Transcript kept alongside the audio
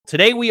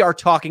Today, we are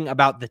talking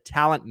about the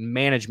talent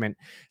management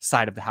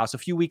side of the house. A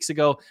few weeks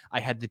ago, I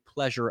had the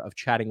pleasure of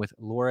chatting with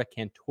Laura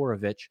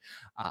Kantorovich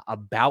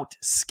about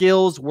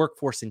skills,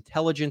 workforce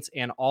intelligence,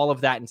 and all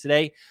of that. And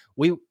today,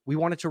 we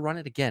wanted to run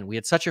it again. We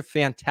had such a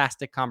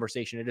fantastic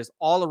conversation. It is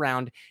all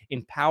around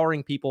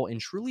empowering people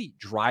and truly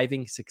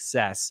driving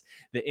success,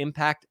 the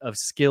impact of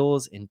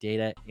skills and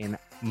data in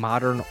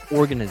modern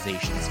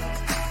organizations.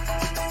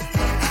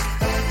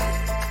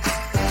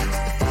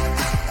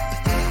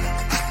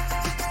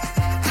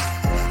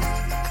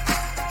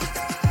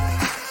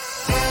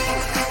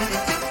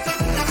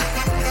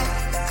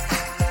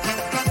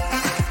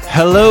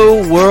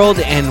 Hello,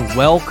 world, and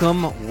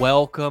welcome.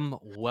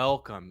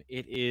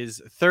 It is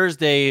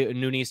Thursday,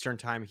 noon Eastern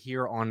time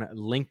here on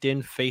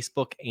LinkedIn,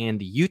 Facebook, and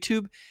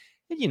YouTube.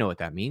 And you know what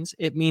that means.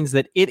 It means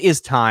that it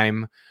is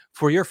time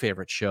for your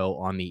favorite show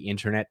on the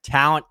internet,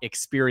 Talent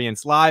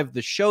Experience Live,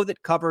 the show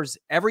that covers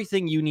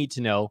everything you need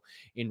to know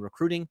in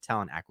recruiting,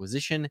 talent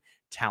acquisition,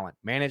 talent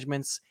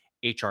management,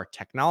 HR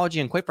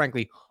technology, and quite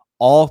frankly,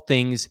 all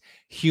things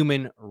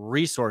human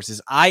resources.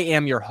 I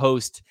am your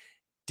host,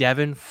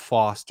 Devin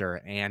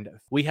Foster, and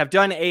we have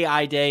done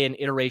AI Day and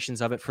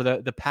iterations of it for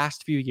the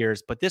past few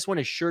years, but this one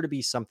is sure to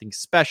be something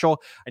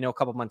special. I know a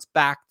couple months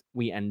back,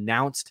 we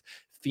announced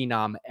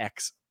Phenom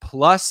X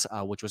Plus,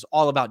 which was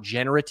all about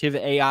generative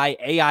AI.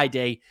 AI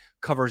Day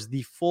covers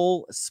the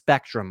full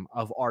spectrum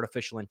of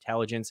artificial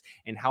intelligence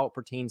and how it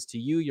pertains to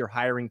you, your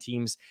hiring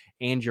teams,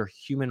 and your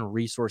human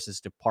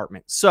resources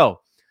department. So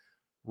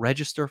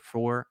register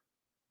for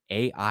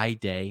AI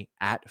Day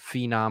at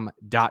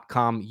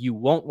phenom.com. You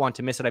won't want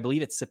to miss it. I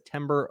believe it's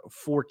September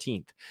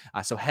 14th.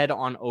 So head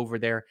on over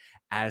there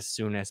as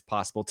soon as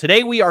possible.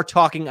 Today, we are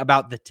talking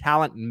about the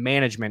talent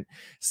management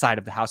side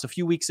of the house. A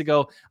few weeks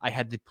ago, I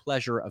had the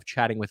pleasure of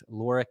chatting with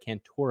Laura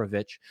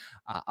Kantorovich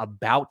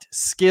about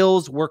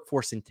skills,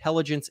 workforce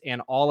intelligence,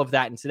 and all of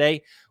that. And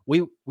today,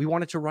 we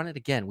wanted to run it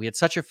again. We had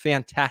such a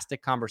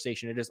fantastic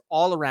conversation. It is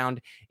all around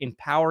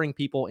empowering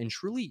people and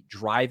truly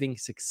driving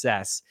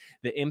success,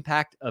 the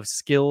impact of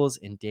skills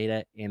and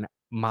data in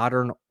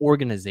modern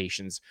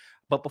organizations.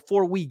 But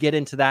before we get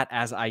into that,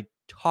 as I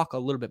talk a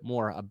little bit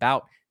more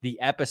about the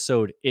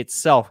episode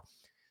itself,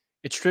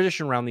 it's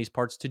tradition around these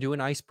parts to do an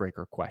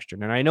icebreaker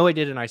question. And I know I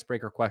did an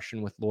icebreaker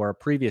question with Laura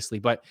previously,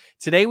 but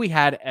today we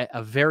had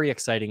a very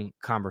exciting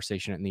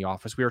conversation in the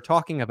office. We were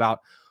talking about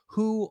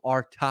who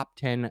our top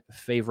 10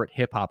 favorite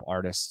hip hop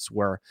artists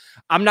were.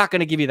 I'm not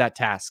going to give you that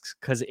task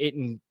because it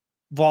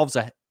involves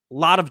a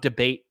lot of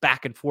debate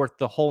back and forth,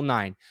 the whole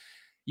nine.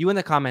 You in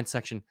the comments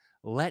section,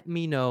 let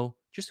me know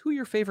just who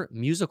your favorite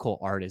musical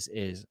artist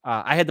is.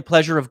 I had the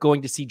pleasure of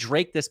going to see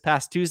Drake this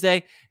past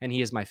Tuesday, and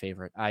he is my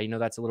favorite. I know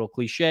that's a little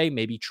cliche,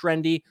 maybe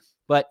trendy,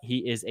 but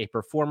he is a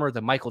performer,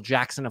 the Michael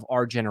Jackson of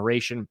our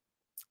generation.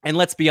 And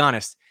let's be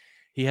honest,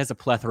 he has a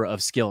plethora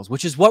of skills,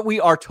 which is what we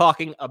are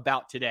talking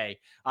about today.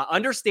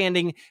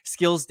 Understanding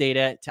skills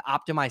data to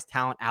optimize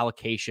talent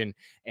allocation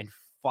and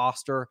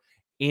foster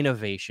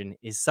innovation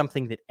is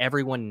something that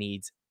everyone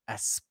needs,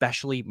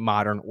 especially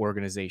modern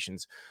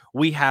organizations.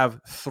 We have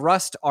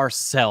thrust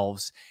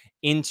ourselves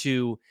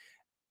into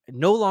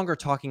no longer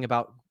talking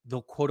about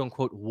the quote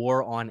unquote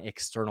war on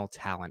external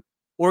talent.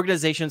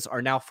 Organizations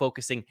are now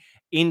focusing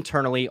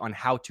internally on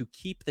how to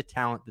keep the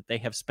talent that they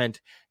have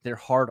spent their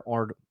hard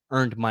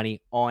earned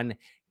money on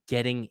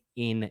getting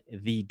in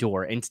the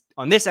door. And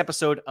on this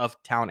episode of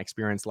Talent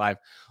Experience Live,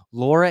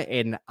 Laura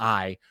and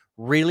I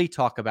really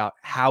talk about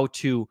how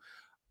to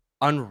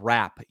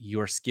unwrap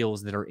your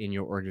skills that are in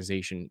your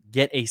organization,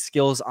 get a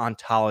skills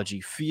ontology,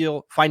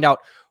 find out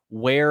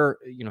where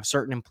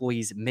certain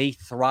employees may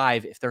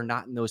thrive if they're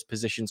not in those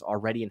positions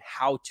already and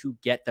how to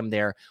get them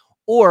there,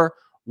 or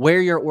where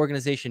your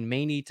organization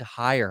may need to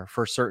hire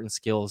for certain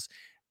skills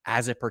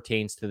as it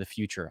pertains to the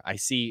future. I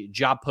see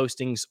job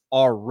postings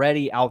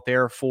already out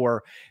there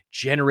for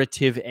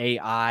generative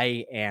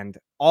AI and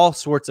all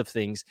sorts of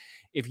things.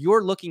 If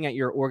you're looking at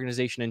your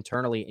organization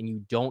internally and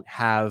you don't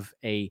have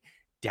a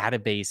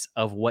database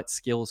of what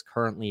skills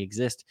currently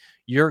exist,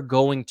 you're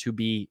going to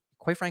be,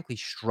 quite frankly,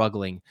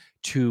 struggling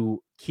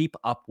to keep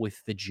up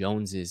with the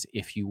Joneses,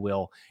 if you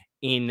will,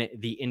 in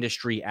the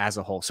industry as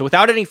a whole. So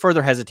without any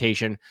further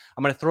hesitation,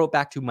 I'm going to throw it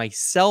back to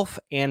myself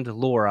and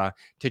Laura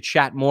to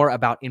chat more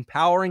about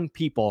empowering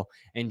people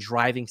and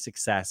driving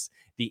success,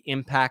 the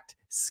impact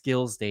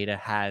skills data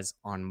has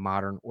on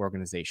modern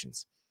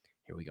organizations.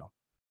 Here we go.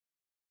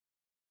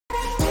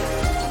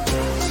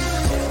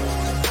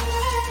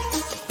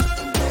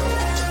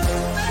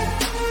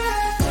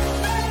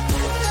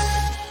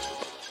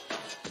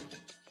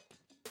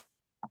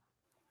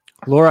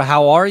 Laura,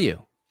 how are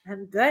you?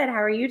 I'm good.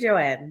 How are you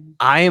doing?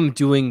 I am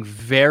doing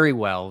very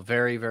well,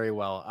 very, very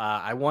well.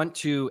 I want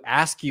to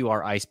ask you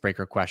our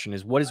icebreaker question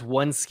is, what is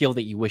one skill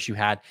that you wish you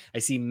had? I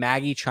see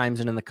Maggie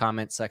chimes in the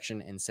comment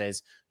section and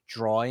says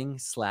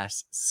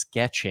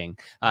drawing/sketching.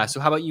 So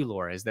how about you,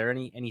 Laura? Is there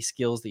any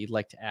skills that you'd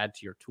like to add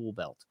to your tool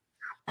belt?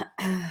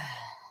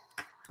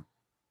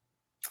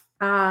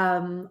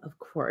 Of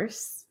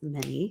course,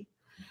 many.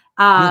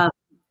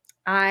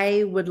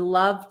 I would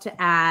love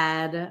to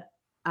add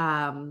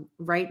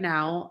Right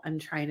now, I'm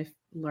trying to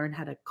learn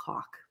how to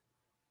caulk.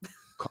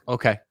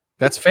 Okay.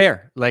 That's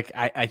fair. Like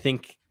I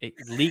think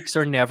leaks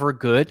are never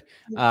good.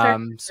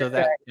 So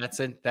that's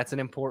an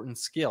important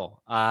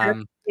skill.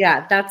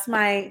 Yeah, that's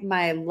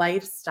my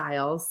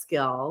lifestyle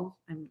skill.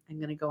 I'm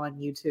gonna go on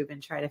YouTube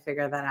and try to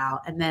figure that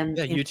out. And then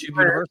Yeah, in YouTube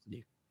work,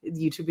 University.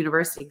 YouTube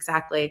University,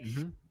 exactly.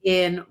 Mhm.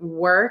 In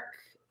work,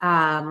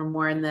 or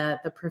more in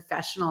the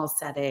professional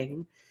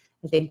setting,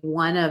 I think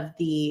one of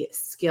the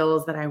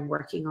skills that I'm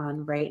working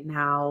on right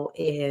now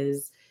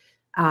is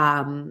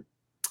um,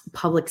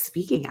 public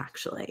speaking,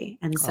 actually.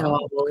 And so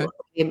Oh, okay.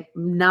 I'm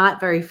not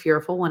very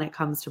fearful when it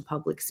comes to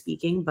public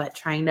speaking, but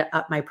trying to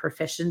up my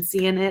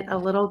proficiency in it a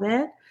little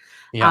bit,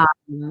 Yeah.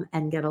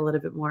 and get a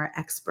little bit more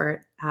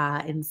expert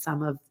in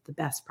some of the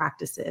best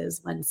practices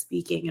when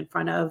speaking in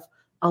front of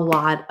a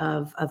lot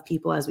of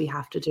people, as we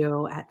have to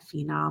do at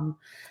Phenom.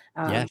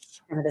 Yes.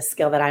 Kind of the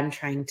skill that I'm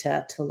trying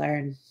to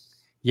learn.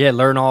 Yeah,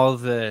 learn all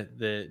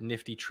the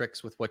nifty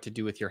tricks with what to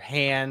do with your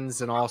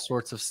hands and all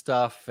sorts of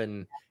stuff.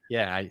 And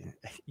yeah,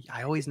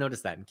 I always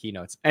notice that in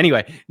keynotes.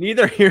 Anyway,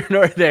 neither here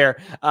nor there.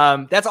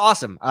 That's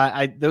awesome.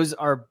 I those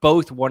are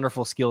both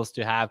wonderful skills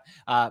to have.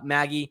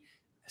 Maggie,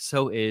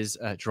 so is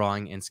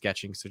drawing and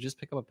sketching. So just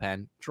pick up a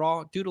pen,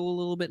 draw, doodle a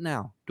little bit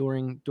now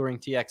during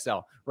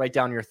TXL. Write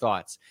down your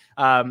thoughts.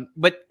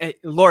 But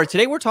Laura,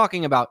 today we're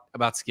talking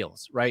about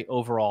skills, right?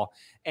 Overall,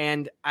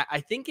 and I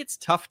think it's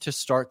tough to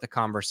start the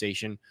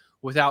conversation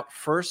without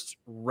first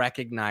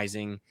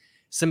recognizing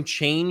some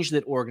change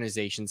that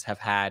organizations have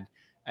had.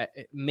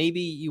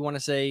 Maybe you want to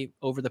say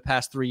over the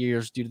past 3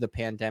 years due to the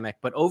pandemic,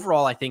 but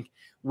overall, I think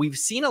we've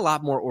seen a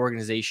lot more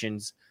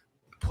organizations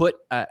put,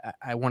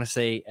 I want to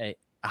say, a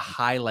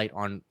highlight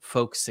on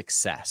folks'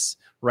 success,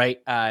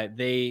 right?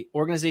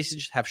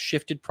 Organizations have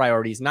shifted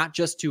priorities, not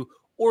just to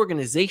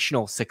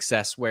organizational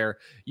success where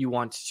you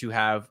want to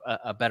have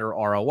a better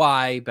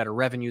ROI, better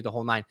revenue, the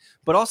whole nine,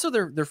 but also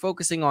they're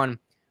focusing on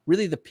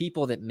really the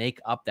people that make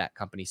up that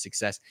company's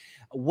success.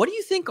 What do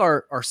you think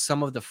are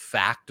some of the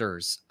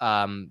factors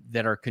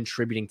that are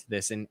contributing to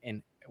this, and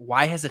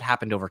why has it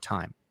happened over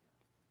time?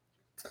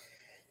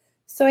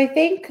 So I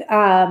think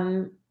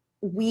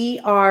we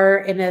are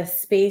in a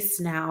space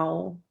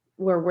now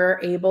where we're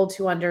able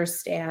to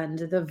understand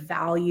the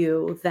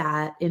value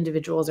that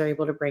individuals are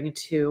able to bring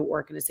to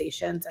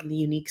organizations and the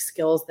unique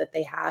skills that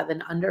they have,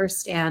 and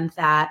understand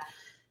that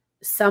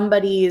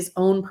somebody's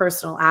own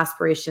personal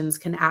aspirations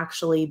can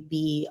actually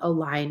be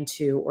aligned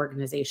to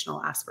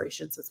organizational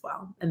aspirations as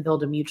well, and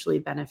build a mutually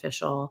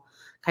beneficial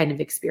kind of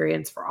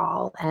experience for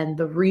all. And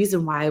the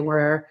reason why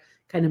we're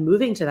kind of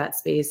moving to that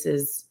space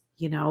is,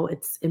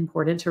 it's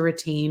important to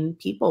retain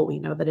people. We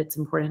know that it's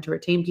important to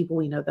retain people.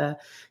 We know the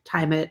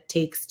time it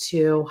takes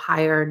to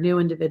hire new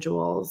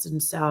individuals.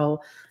 And so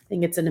I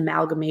think it's an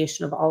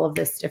amalgamation of all of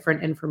this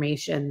different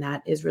information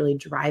that is really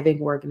driving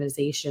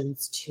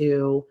organizations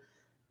to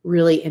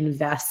really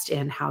invest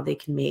in how they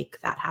can make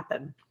that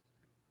happen.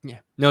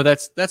 Yeah, no,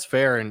 that's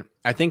fair. And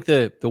I think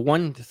the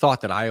one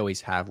thought that I always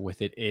have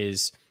with it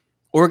is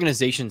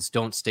organizations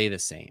don't stay the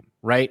same,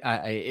 right?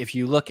 If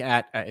you look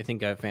at, I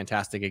think a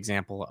fantastic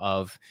example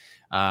of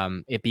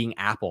it being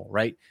Apple,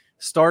 right?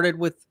 Started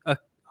with a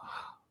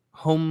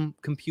home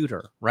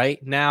computer,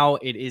 right? Now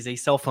it is a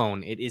cell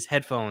phone, it is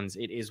headphones,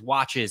 it is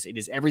watches, it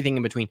is everything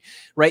in between,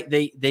 right?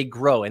 They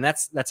grow, and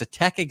that's a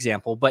tech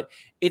example, but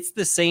it's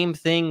the same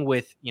thing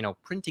with,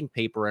 printing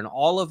paper and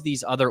all of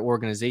these other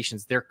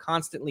organizations. They're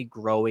constantly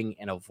growing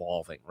and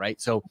evolving,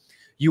 right? So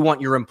you want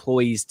your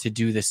employees to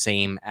do the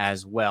same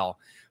as well.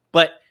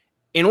 But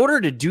in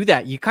order to do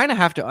that, you kind of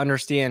have to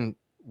understand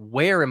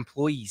where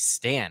employees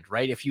stand,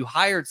 right? If you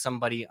hired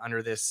somebody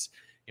under this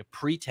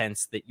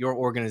pretense that your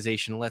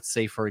organization, let's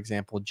say, for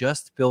example,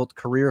 just built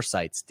career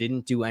sites,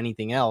 didn't do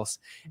anything else,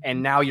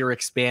 and now you're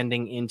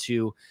expanding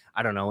into,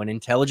 I don't know, an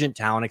intelligent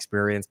talent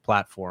experience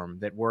platform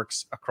that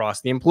works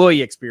across the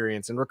employee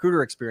experience and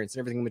recruiter experience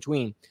and everything in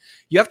between,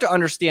 you have to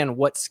understand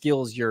what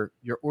skills your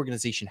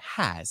organization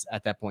has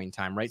at that point in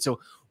time, right? So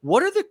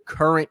what are the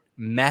current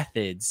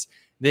methods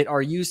that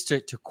are used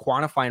to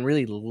quantify and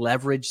really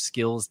leverage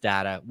skills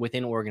data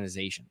within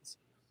organizations?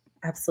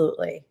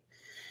 Absolutely.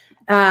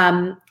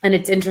 And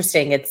it's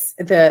interesting. It's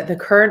the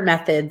current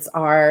methods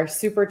are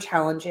super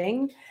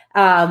challenging.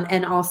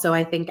 And also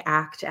I think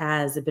act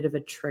as a bit of a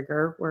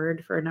trigger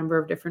word for a number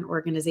of different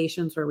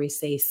organizations where we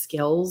say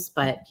skills,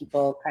 but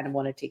people kind of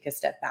want to take a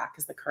step back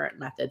because the current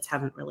methods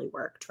haven't really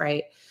worked,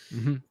 right?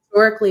 Mm-hmm.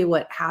 Historically,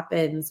 what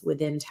happens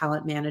within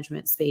talent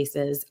management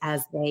spaces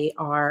as they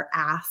are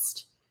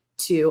asked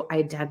to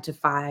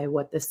identify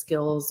what the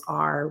skills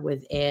are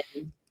within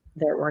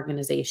their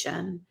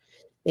organization,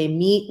 they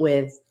meet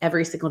with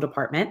every single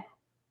department.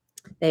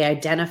 They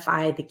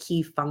identify the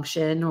key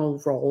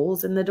functional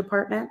roles in the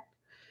department.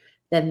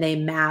 Then they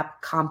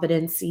map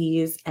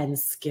competencies and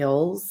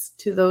skills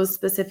to those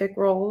specific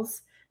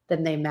roles.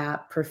 Then they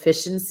map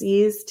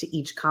proficiencies to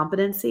each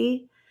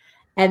competency.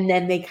 And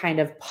then they kind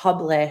of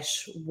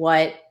publish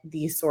what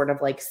these sort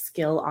of like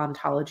skill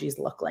ontologies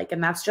look like.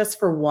 And that's just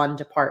for one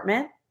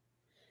department.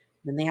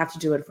 Then they have to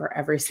do it for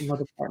every single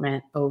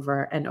department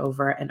over and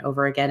over and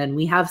over again. And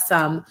we have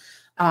some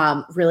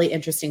really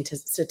interesting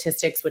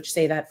statistics which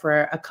say that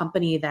for a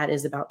company that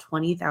is about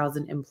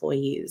 20,000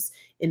 employees,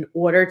 in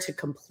order to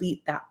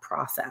complete that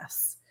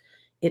process,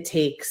 it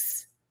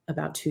takes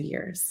about 2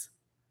 years.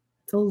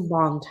 It's a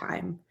long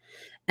time.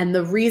 And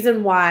the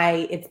reason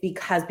why it's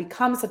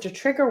become such a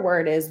trigger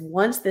word is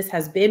once this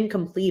has been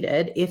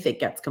completed, if it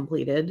gets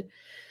completed,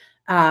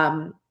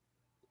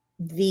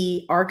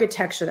 the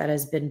architecture that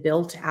has been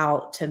built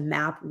out to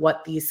map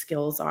what these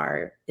skills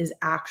are is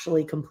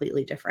actually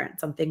completely different.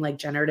 Something like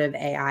generative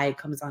AI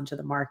comes onto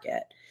the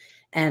market,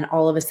 and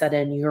all of a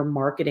sudden your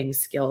marketing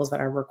skills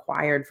that are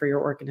required for your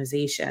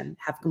organization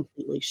have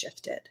completely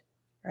shifted,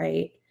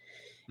 right?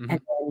 Mm-hmm.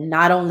 And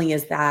not only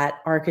is that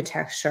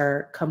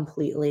architecture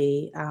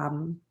completely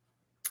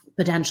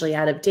potentially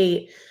out of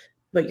date,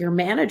 but your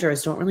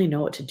managers don't really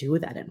know what to do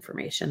with that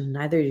information.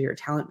 Neither do your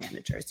talent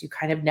managers. You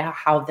kind of now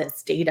have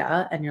this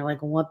data and you're like,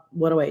 what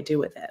do I do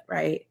with it?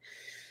 Right.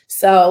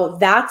 So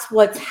that's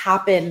what's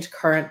happened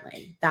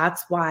currently.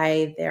 That's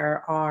why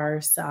there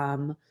are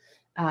some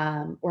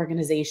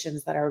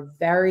organizations that are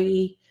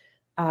very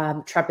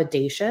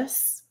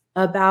trepidatious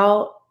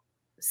about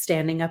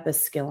standing up a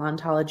skill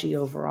ontology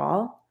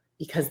overall,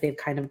 because they've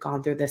kind of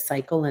gone through this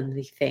cycle and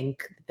they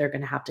think they're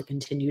going to have to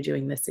continue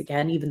doing this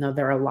again, even though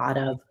there are a lot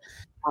of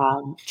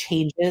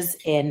changes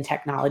in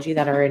technology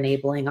that are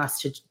enabling us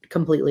to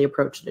completely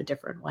approach it a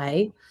different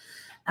way.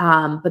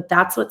 But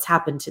that's what's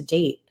happened to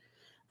date.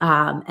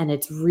 And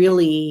it's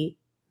really,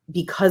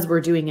 because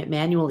we're doing it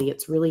manually,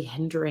 it's really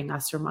hindering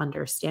us from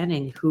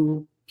understanding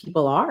who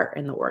people are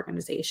in the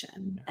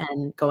organization.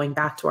 And going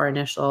back to our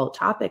initial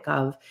topic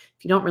of,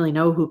 if you don't really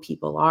know who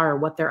people are,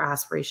 what their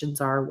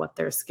aspirations are, what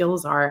their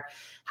skills are,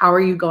 how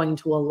are you going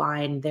to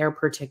align their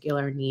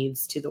particular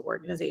needs to the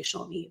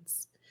organizational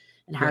needs?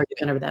 And how are you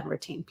going to then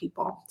retain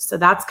people? So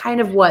that's kind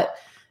of what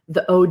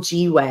the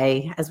OG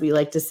way, as we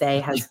like to say,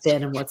 has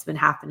been, and what's been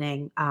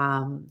happening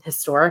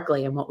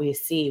historically, and what we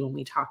see when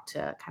we talk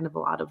to kind of a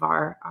lot of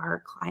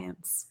our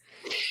clients.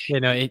 You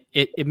know,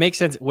 it makes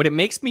sense. What it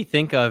makes me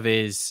think of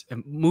is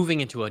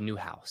moving into a new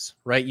house,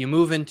 right? You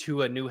move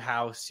into a new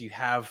house, you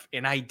have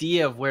an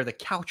idea of where the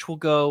couch will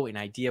go, an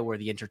idea where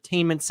the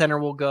entertainment center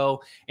will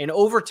go. And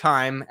over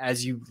time,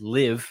 as you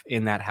live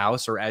in that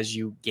house or as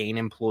you gain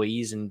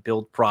employees and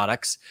build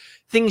products,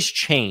 things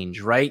change,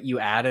 right? You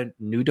add a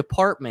new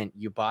department,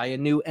 you buy a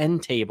new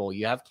end table,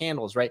 you have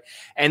candles, right?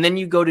 And then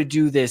you go to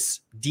do this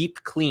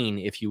deep clean,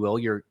 if you will.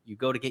 You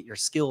go to get your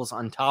skills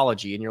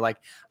ontology, and you're like,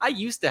 I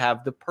used to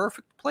have the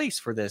perfect place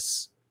for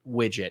this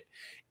widget.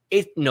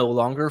 It no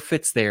longer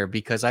fits there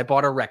because I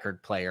bought a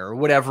record player or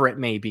whatever it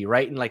may be,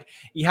 right? And like,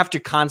 you have to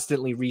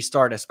constantly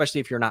restart,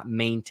 especially if you're not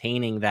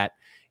maintaining that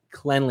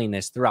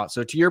cleanliness throughout.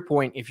 So to your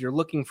point, if you're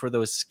looking for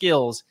those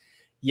skills,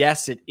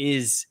 yes, it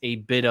is a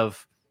bit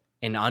of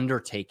an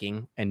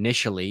undertaking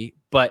initially,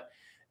 but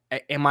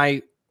am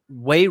I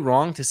way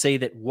wrong to say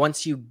that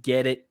once you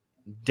get it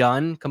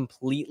done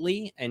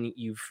completely and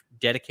you've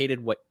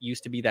dedicated what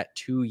used to be that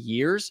 2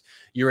 years,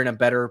 you're in a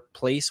better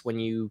place when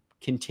you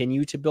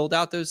continue to build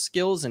out those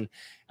skills and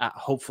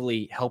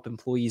hopefully help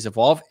employees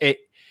evolve?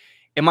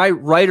 Am I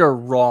right or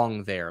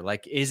wrong there?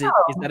 Like, is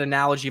that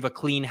analogy of a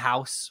clean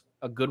house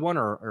a good one,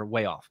 or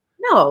way off?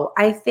 No,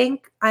 I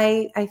think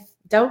I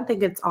don't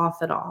think it's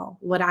off at all.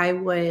 What I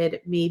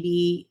would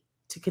maybe,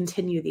 to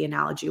continue the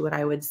analogy, what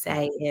I would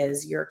say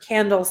is your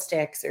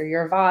candlesticks or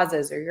your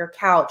vases or your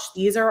couch,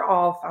 these are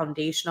all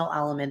foundational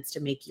elements to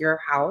make your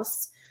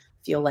house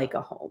feel like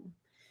a home.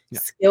 Yeah.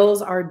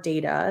 Skills are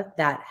data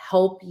that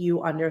help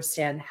you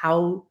understand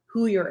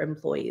who your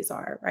employees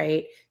are,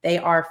 right? They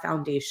are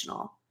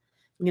foundational.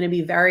 I'm going to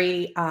be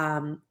very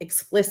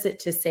explicit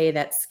to say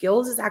that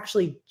skills is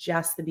actually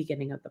just the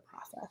beginning of the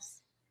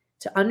process.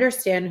 To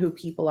understand who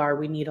people are,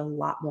 we need a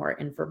lot more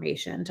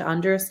information. To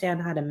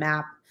understand how to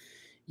map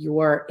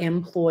your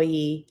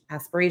employee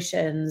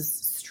aspirations,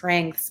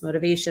 strengths,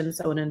 motivations,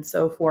 so on and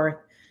so forth,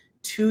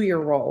 to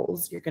your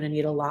roles, you're going to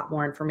need a lot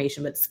more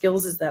information. But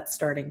skills is that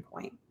starting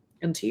point.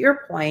 And to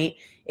your point,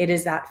 it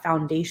is that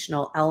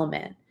foundational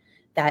element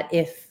that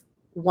if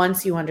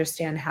once you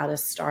understand how to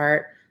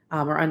start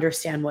or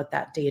understand what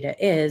that data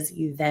is,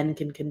 you then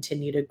can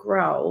continue to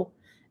grow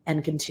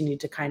and continue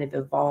to kind of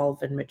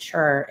evolve and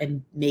mature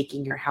in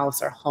making your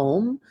house or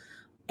home,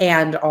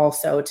 and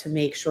also to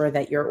make sure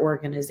that your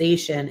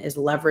organization is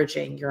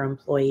leveraging your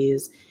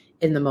employees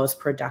in the most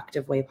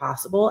productive way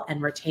possible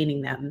and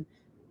retaining them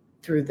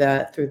through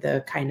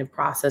the kind of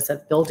process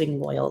of building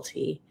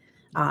loyalty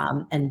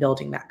and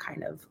building that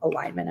kind of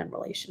alignment and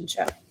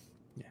relationship.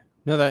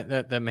 No,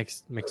 that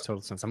makes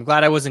total sense. I'm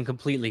glad I wasn't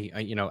completely,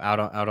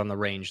 out on the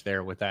range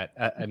there with that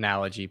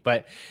analogy.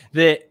 But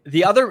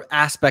the other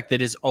aspect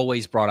that is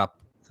always brought up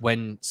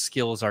when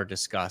skills are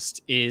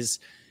discussed is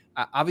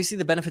obviously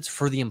the benefits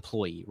for the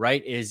employee,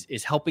 right?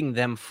 Is helping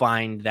them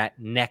find that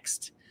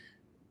next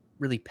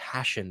really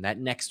passion, that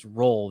next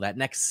role, that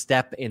next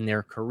step in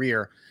their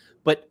career.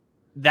 But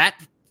that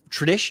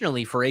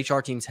traditionally for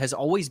HR teams has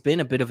always been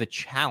a bit of a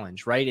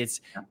challenge, right?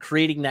 It's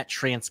creating that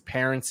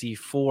transparency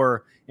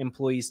for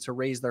employees to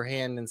raise their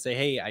hand and say,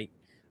 hey, I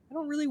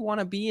don't really want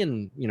to be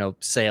in,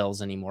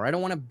 sales anymore. I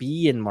don't want to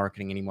be in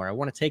marketing anymore. I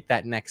want to take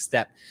that next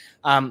step.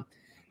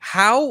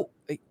 How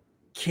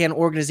can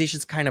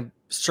organizations kind of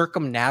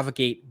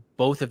circumnavigate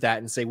both of that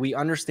and say, we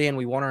understand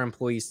we want our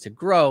employees to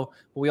grow,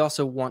 but we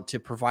also want to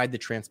provide the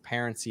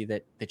transparency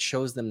that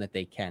shows them that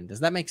they can? Does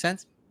that make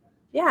sense?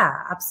 Yeah,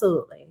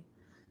 absolutely.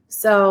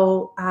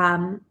 So,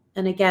 and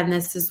again,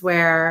 this is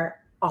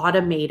where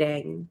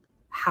automating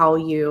how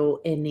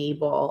you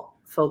enable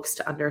folks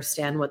to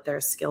understand what their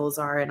skills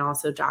are and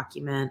also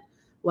document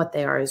what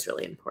they are is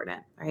really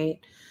important, right?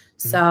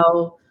 Mm-hmm.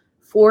 So,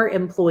 for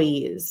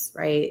employees,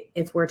 right,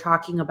 if we're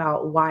talking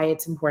about why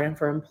it's important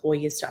for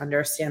employees to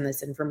understand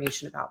this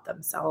information about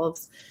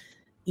themselves,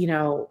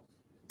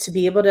 to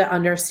be able to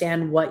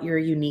understand what your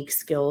unique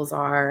skills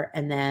are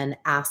and then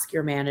ask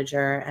your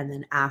manager and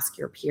then ask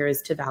your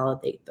peers to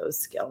validate those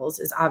skills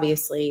is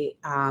obviously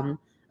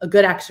a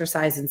good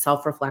exercise in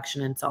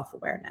self-reflection and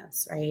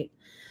self-awareness, right?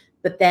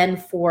 But then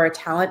for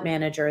talent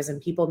managers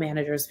and people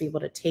managers to be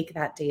able to take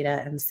that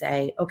data and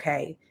say,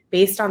 okay,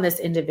 based on this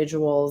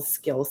individual's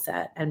skill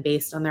set and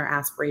based on their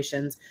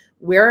aspirations,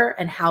 where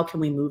and how can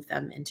we move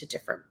them into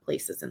different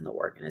places in the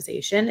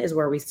organization is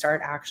where we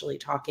start actually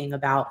talking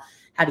about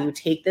how do you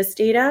take this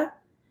data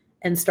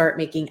and start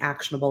making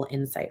actionable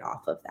insight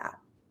off of that.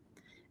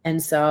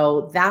 And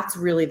so that's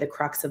really the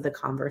crux of the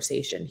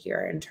conversation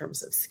here in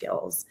terms of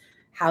skills.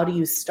 How do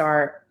you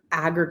start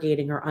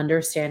aggregating or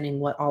understanding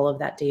what all of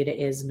that data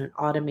is in an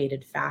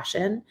automated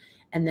fashion,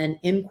 and then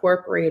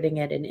incorporating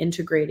it and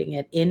integrating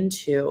it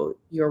into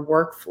your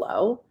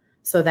workflow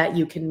so that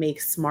you can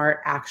make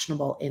smart,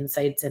 actionable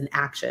insights and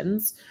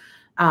actions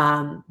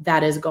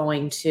that are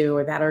going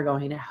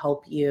to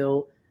help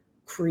you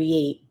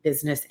create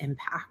business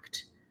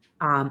impact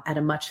at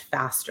a much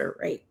faster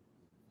rate.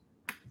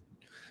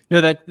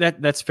 No,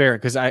 that's fair,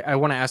 because I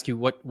want to ask you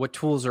what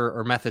tools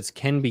or methods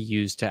can be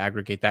used to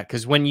aggregate that.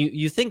 Because when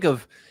you think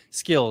of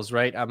skills,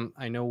 right?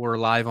 I know we're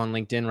live on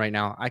LinkedIn right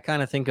now. I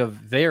kind of think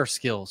of their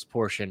skills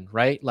portion,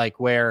 right? Like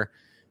where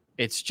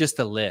it's just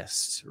a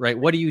list, right?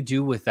 What do you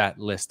do with that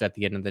list at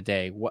the end of the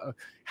day?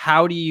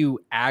 How do you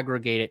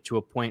aggregate it to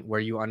a point where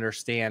you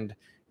understand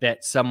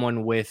that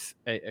someone with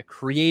a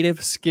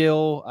creative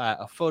skill,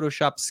 a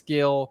Photoshop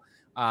skill,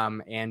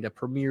 and a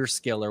Premiere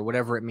skill or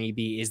whatever it may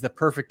be is the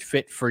perfect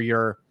fit for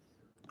your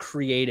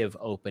creative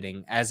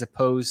opening, as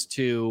opposed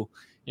to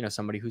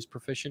somebody who's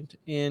proficient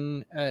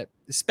in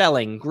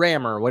spelling,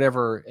 grammar,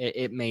 whatever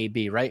it may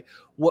be, right?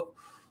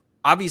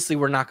 Obviously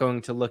we're not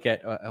going to look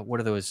at what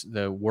are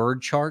the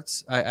word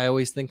charts I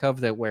always think of,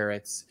 that where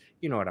it's,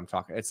 what I'm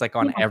talking, it's like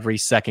on every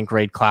second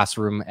grade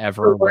classroom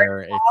ever,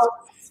 where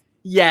it's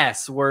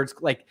yes, words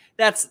like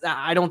that's,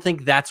 I don't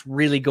think that's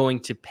really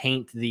going to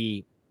paint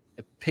the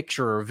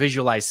picture or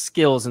visualize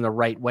skills in the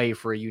right way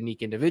for a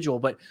unique individual.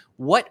 But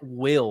what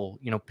will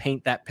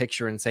paint that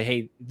picture and say,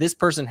 hey, this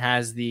person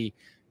has the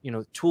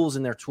tools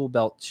in their tool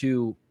belt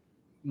to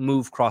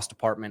move cross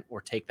department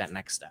or take that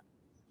next step?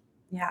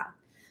 Yeah.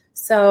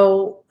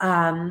 So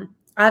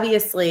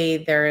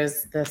obviously there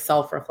is the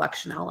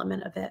self-reflection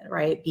element of it,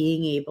 right?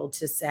 Being able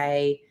to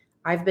say,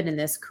 I've been in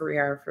this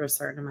career for a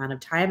certain amount of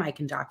time. I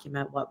can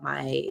document what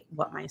my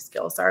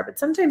skills are. But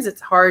sometimes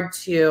it's hard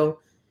to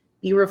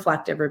be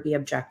reflective or be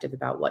objective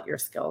about what your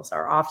skills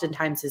are.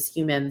 Oftentimes as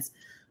humans,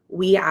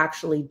 we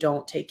actually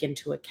don't take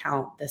into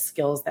account the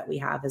skills that we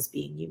have as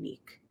being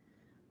unique.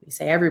 We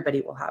say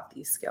everybody will have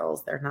these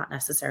skills. They're not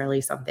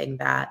necessarily something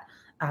that,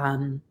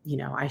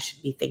 I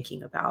should be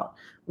thinking about,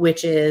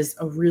 which is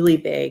a really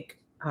big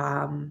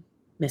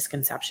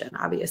misconception.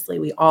 Obviously,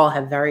 we all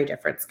have very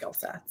different skill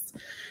sets.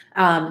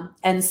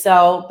 And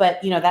so, but,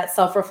 that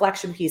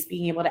self-reflection piece,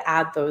 being able to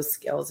add those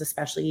skills,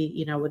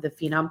 especially, with the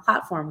Phenom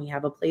platform, we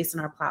have a place in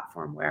our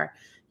platform where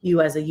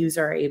you as a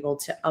user are able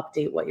to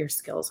update what your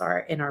skills are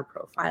in our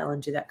profile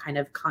and do that kind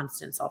of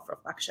constant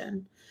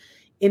self-reflection.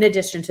 In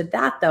addition to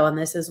that, though, and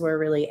this is where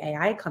really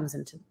AI comes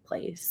into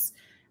place,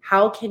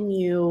 how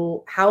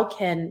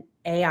can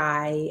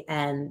AI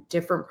and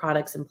different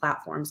products and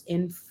platforms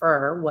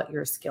infer what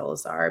your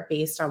skills are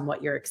based on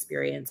what your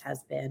experience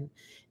has been,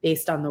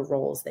 based on the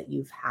roles that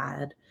you've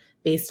had,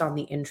 based on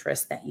the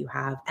interests that you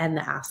have and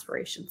the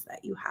aspirations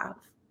that you have?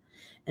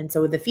 And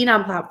so with the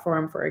Phenom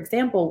platform, for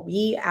example,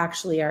 we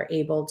actually are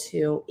able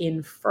to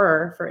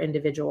infer for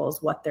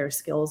individuals what their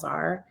skills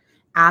are,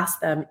 ask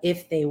them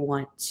if they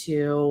want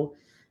to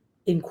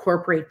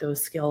incorporate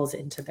those skills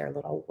into their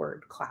little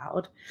word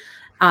cloud,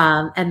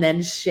 and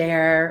then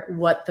share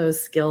what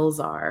those skills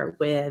are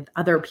with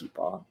other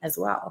people as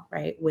well,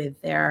 right? With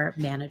their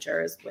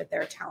managers, with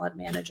their talent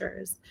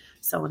managers,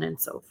 so on and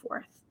so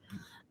forth.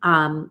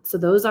 So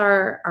those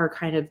are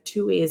kind of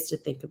two ways to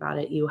think about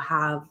it. You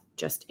have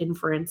just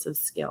inference of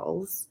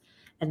skills,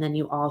 and then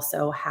you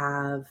also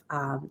have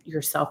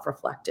your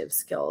self-reflective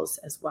skills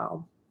as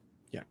well.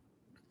 Yeah.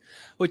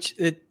 Which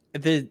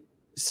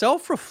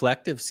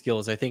Self-reflective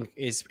skills, I think,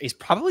 is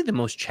probably the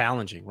most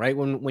challenging, right?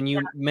 When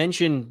you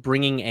mention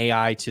bringing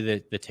AI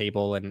to the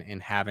table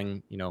and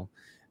having,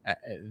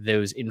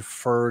 those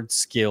inferred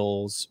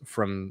skills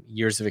from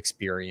years of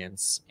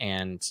experience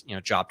and,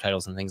 job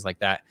titles and things like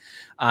that.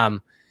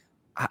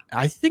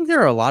 I think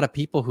there are a lot of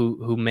people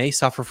who may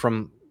suffer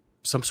from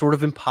some sort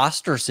of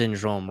imposter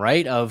syndrome,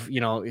 right? Of,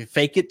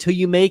 fake it till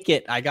you make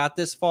it. I got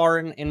this far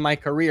in my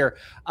career.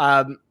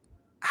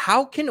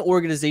 How can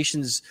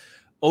organizations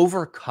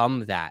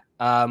overcome that,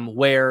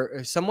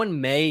 where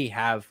someone may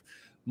have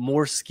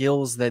more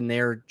skills than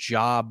their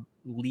job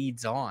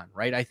leads on,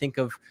 right? I think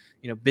of,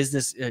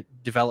 business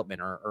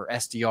development or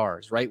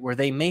SDRs, right? Where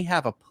they may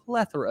have a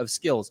plethora of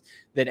skills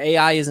that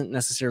AI isn't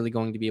necessarily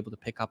going to be able to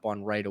pick up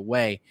on right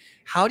away.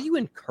 How do you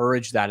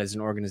encourage that as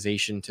an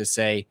organization to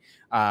say,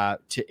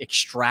 to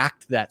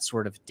extract that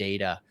sort of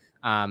data,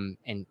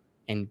 and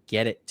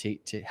get it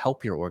to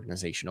help your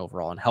organization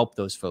overall and help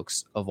those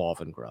folks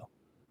evolve and grow?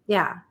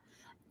 Yeah,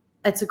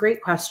 it's a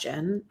great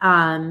question.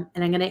 And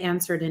I'm going to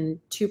answer it in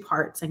two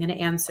parts. I'm going to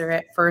answer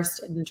it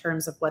first in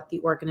terms of what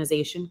the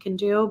organization can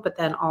do, but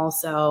then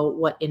also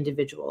what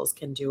individuals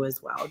can do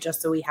as well,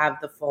 just so we have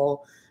the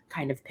full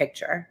kind of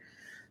picture.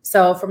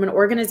 So from an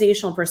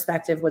organizational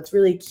perspective, what's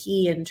really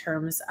key in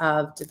terms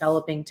of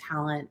developing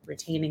talent,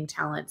 retaining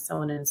talent, so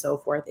on and so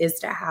forth, is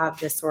to have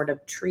this sort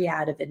of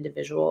triad of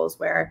individuals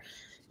where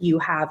you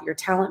have your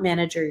talent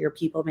manager, your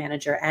people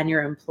manager, and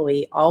your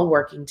employee all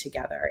working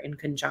together in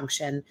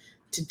conjunction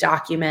to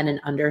document and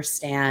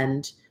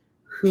understand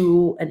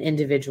who an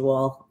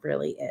individual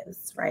really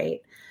is,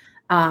 right?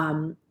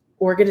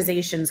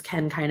 Organizations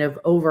can kind of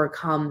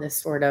overcome this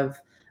sort of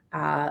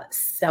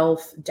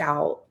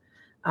self-doubt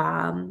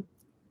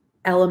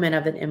element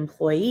of an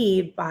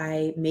employee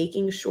by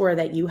making sure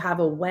that you have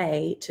a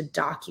way to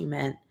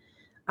document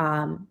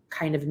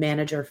kind of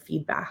manager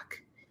feedback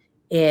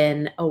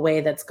in a way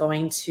that's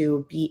going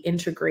to be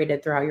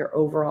integrated throughout your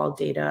overall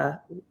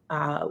data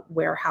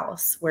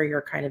warehouse, where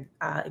you're kind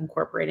of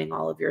incorporating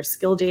all of your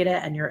skill data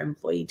and your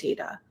employee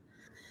data,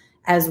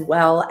 as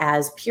well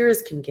as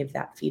peers can give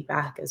that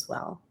feedback as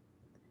well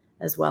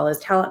as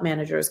talent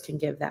managers can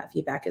give that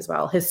feedback as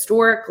well.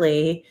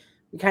 Historically,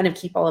 we kind of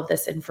keep all of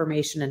this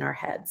information in our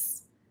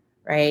heads,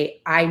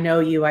 right? I know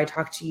you, I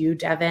talk to you,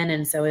 Devin,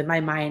 and so in my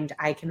mind,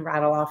 I can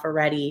rattle off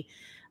already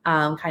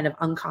kind of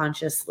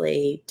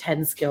unconsciously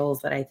 10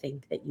 skills that I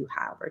think that you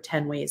have, or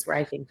 10 ways where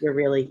I think you're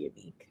really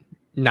unique.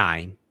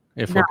 9,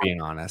 if 9, we're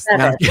being honest.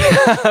 7.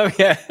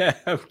 Yeah,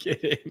 I'm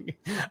kidding.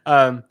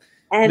 And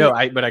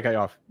but I got you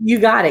off. You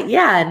got it.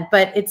 Yeah.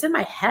 But it's in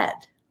my head,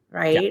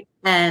 right? Yeah.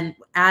 And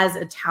as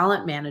a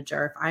talent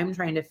manager, if I'm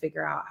trying to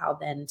figure out how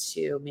then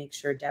to make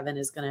sure Devin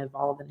is going to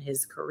evolve in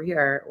his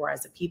career, or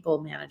as a people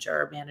manager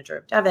or manager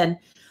of Devin,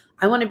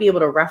 I want to be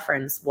able to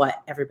reference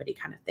what everybody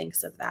kind of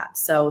thinks of that.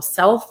 So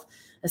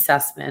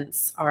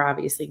self-assessments are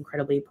obviously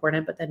incredibly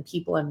important, but then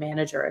people and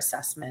manager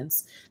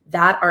assessments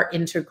that are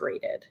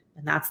integrated.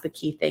 And that's the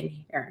key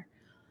thing here.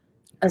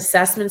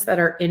 Assessments that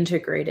are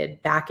integrated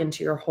back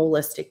into your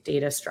holistic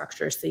data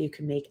structure so you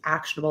can make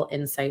actionable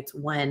insights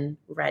when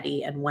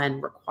ready and when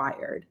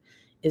required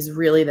is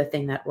really the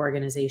thing that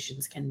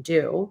organizations can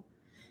do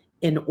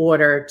in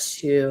order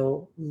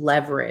to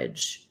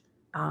leverage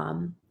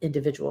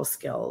individual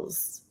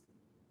skills,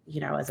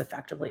 as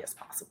effectively as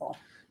possible.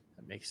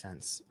 That makes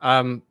sense.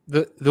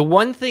 The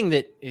one thing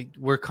that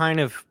we're kind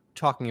of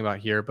talking about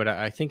here, but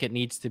I think it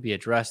needs to be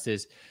addressed,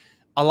 is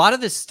a lot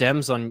of this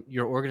stems on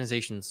your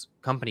organization's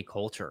company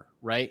culture,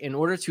 right? In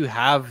order to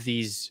have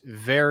these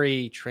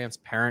very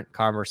transparent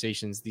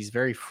conversations, these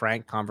very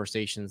frank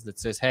conversations that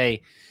says,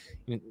 hey,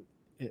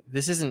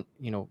 this isn't,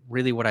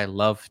 really what I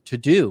love to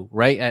do,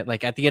 right?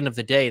 At the end of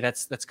the day,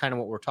 that's kind of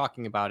what we're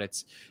talking about.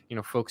 It's,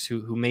 folks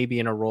who may be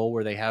in a role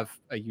where they have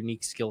a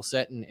unique skill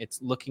set, and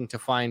it's looking to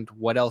find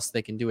what else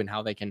they can do and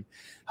how they can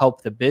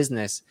help the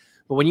business.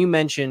 But when you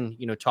mention,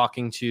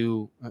 talking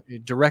to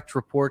direct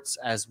reports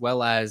as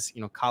well as,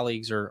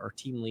 colleagues or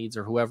team leads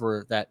or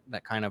whoever that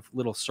kind of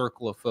little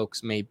circle of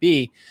folks may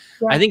be,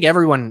 yeah. I think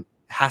everyone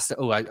has to.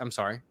 Oh, I'm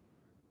sorry.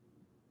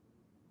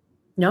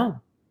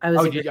 No, I was.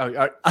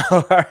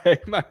 All right.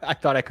 I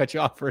thought I cut you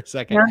off for a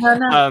second.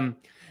 No.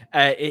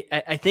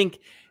 I think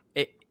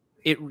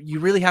you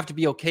really have to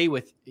be okay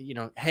with,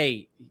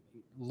 hey,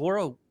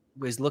 Laura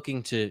was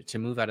looking to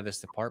move out of this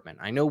department.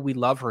 I know we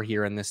love her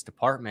here in this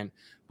department,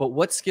 but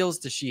what skills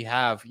does she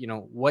have?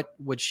 What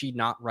would she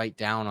not write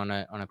down on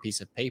a piece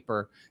of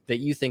paper that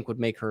you think would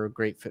make her a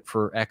great fit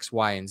for X,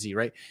 Y, and Z,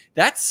 right?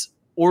 That's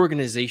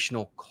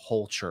organizational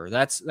culture.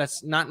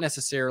 That's not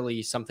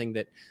necessarily something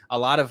that a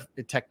lot of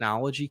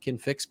technology can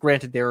fix.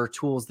 Granted, there are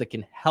tools that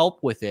can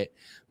help with it,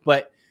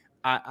 but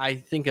I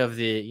think of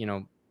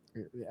a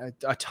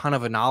ton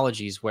of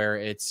analogies where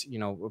it's,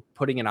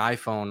 putting an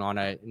iPhone on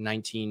a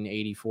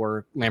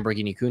 1984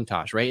 Lamborghini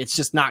Countach, right? It's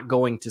just not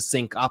going to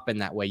sync up in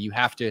that way. You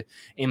have to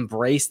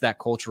embrace that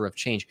culture of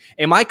change.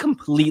 Am I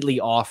completely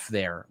off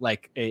there?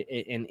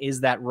 And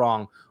is that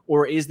wrong?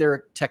 Or is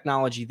there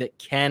technology that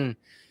can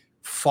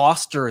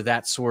foster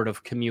that sort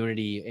of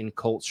community and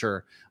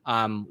culture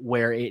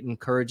where it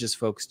encourages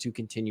folks to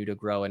continue to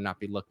grow and not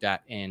be looked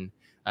at in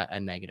a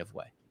negative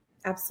way.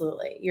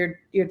 Absolutely.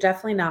 You're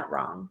definitely not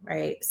wrong,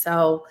 right?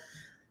 So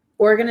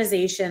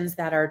organizations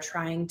that are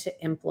trying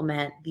to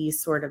implement these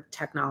sort of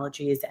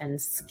technologies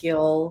and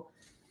skill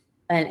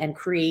and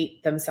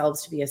create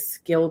themselves to be a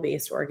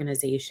skill-based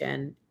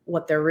organization,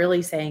 what they're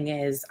really saying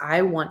is,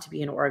 I want to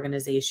be an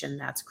organization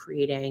that's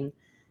creating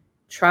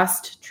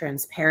trust,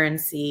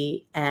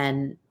 transparency,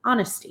 and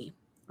honesty,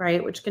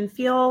 right? Which can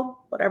feel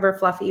whatever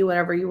fluffy,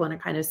 whatever you want to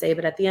kind of say.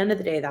 But at the end of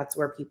the day, that's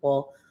where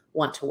people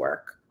want to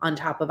work, on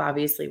top of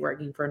obviously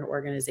working for an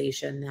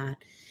organization that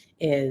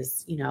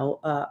is,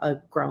 a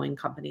growing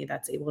company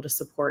that's able to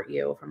support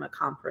you from a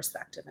comp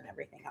perspective and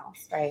everything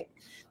else, right?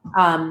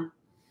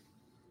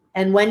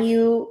 And when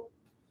you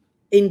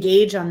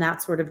engage on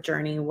that sort of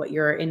journey, what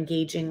you're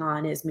engaging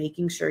on is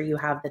making sure you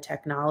have the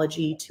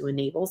technology to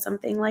enable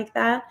something like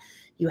that.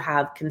 You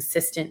have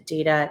consistent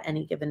data at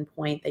any given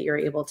point that you're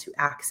able to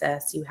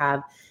access. You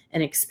have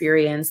an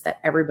experience that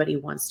everybody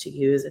wants to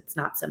use. It's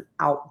not some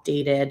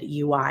outdated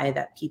UI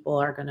that people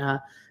are going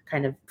to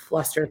kind of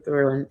fluster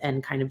through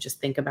and kind of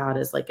just think about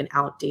as like an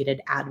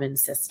outdated admin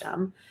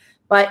system.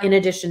 But in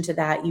addition to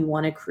that, you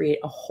want to create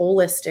a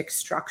holistic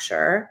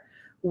structure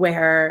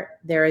where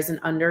there is an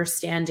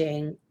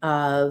understanding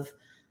of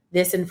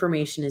this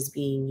information is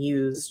being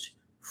used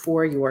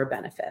for your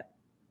benefit,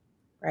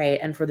 right?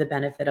 And for the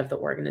benefit of the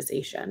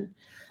organization.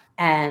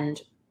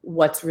 And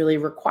what's really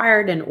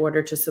required in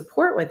order to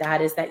support with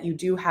that is that you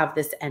do have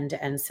this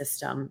end-to-end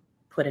system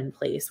put in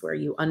place where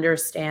you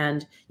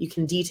understand, you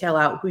can detail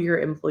out who your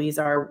employees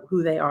are,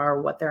 who they are,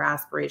 what their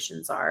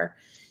aspirations are.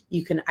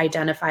 You can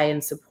identify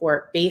and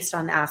support based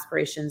on the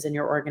aspirations in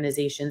your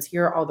organizations.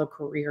 Here are all the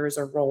careers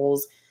or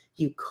roles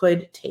you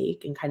could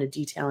take, and kind of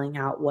detailing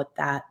out what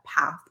that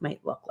path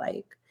might look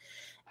like.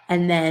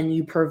 And then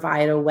you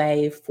provide a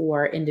way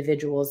for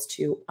individuals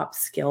to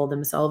upskill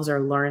themselves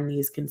or learn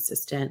these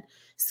consistent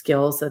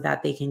skills so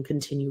that they can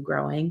continue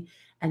growing.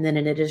 And then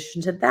in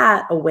addition to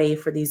that, a way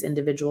for these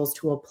individuals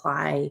to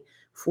apply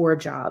for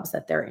jobs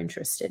that they're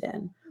interested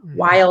in,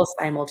 while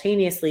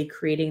simultaneously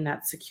creating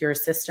that secure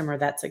system or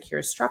that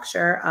secure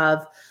structure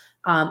of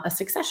a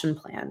succession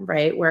plan,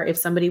 right? Where if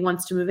somebody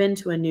wants to move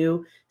into a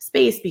new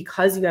space,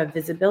 because you have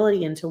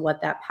visibility into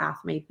what that path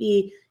may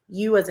be,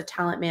 you as a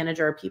talent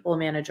manager or people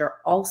manager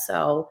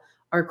also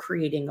are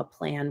creating a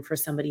plan for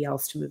somebody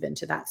else to move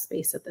into that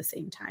space at the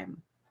same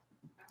time.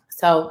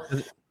 So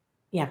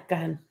yeah, go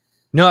ahead.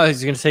 No, I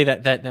was going to say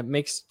that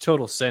makes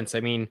total sense. I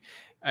mean,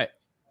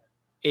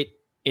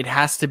 it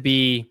has to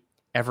be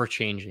ever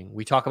changing.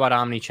 We talk about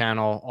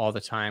omni-channel all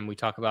the time. We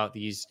talk about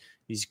these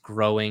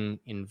growing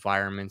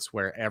environments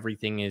where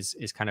everything is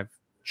kind of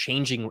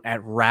changing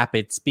at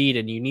rapid speed,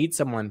 and you need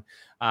someone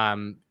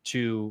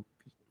to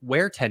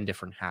wear 10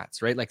 different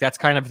hats, right? Like that's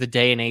kind of the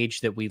day and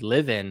age that we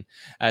live in,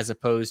 as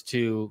opposed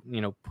to,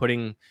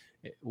 putting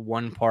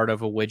one part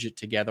of a widget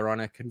together on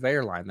a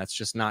conveyor line. That's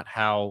just not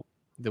how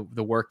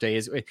the workday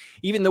is.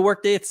 Even the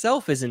workday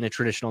itself isn't a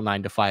traditional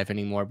 9 to 5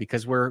 anymore,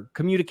 because we're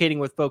communicating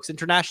with folks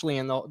internationally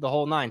and the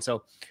whole nine.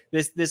 So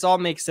this all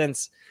makes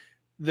sense.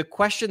 The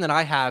question that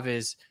I have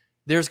is,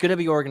 there's going to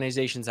be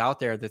organizations out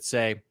there that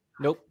say,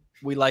 nope,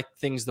 we like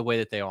things the way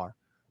that they are.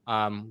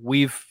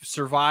 We've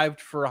survived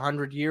for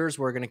 100 years.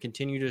 We're going to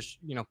continue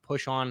to,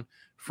 push on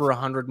for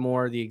 100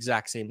 more the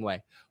exact same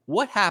way.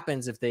 What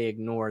happens if they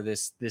ignore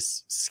this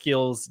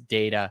skills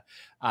data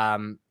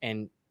and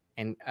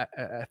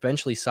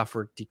eventually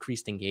suffer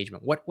decreased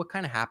engagement? What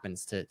kind of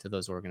happens to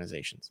those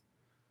organizations?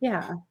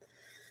 Yeah.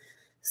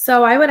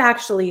 So I would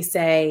actually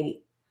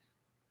say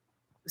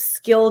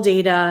skill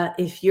data,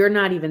 if you're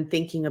not even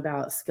thinking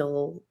about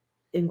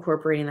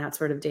incorporating that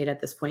sort of data at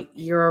this point,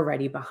 you're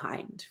already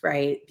behind,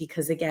 right?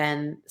 Because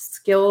again,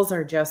 skills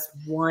are just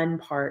one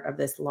part of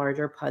this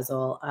larger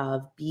puzzle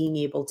of being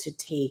able to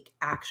take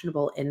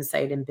actionable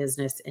insight and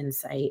business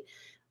insight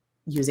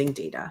using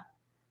data,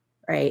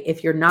 right?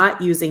 If you're not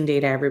using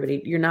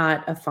data, you're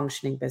not a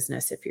functioning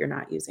business if you're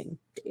not using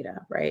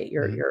data, right?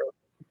 You're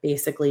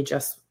basically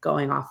just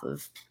going off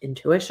of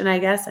intuition, I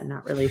guess. I'm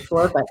not really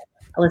sure, but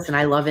listen,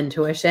 I love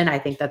intuition. I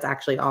think that's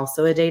actually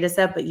also a data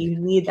set, but you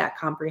need that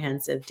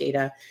comprehensive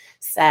data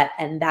set,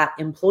 and that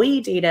employee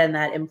data and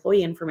that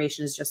employee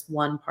information is just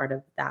one part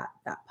of that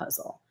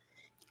puzzle.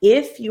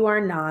 If you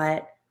are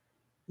not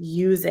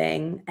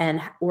using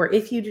or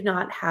if you do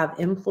not have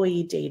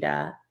employee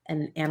data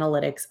and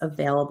analytics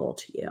available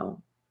to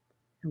you,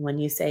 and when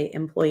you say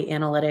employee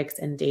analytics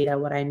and data,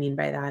 what I mean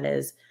by that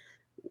is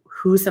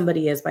who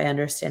somebody is by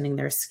understanding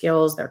their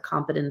skills, their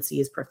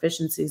competencies,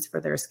 proficiencies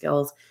for their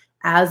skills,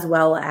 as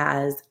well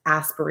as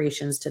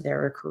aspirations to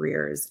their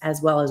careers,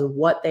 as well as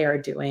what they are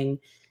doing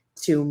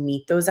to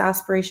meet those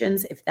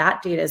aspirations. If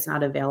that data is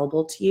not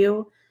available to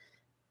you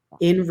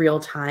in real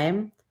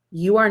time,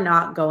 you are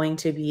not going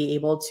to be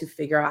able to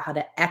figure out how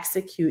to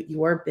execute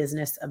your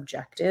business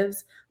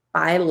objectives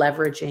by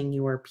leveraging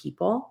your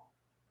people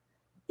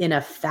in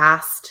a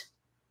fast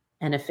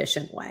and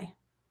efficient way.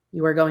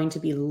 You are going to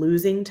be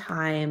losing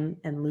time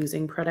and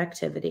losing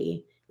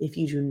productivity if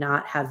you do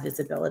not have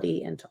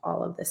visibility into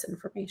all of this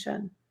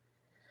information.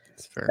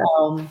 That's fair.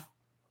 So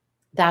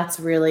that's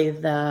really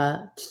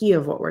the key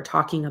of what we're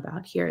talking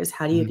about here is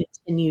how do you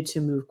continue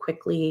to move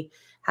quickly?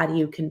 How do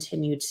you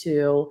continue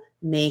to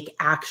make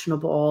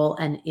actionable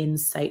and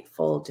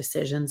insightful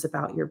decisions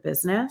about your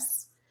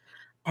business?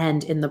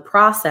 And in the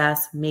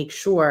process, make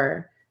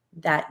sure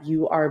that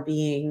you are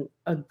being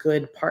a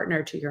good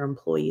partner to your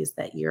employees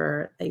that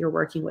you're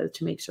working with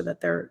to make sure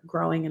that they're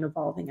growing and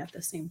evolving at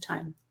the same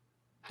time.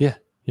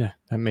 Yeah,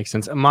 that makes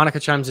sense. Monica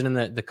chimes in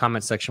the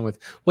comment section with,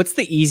 what's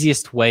the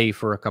easiest way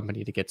for a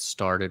company to get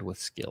started with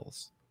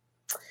skills?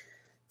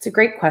 It's a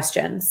great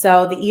question.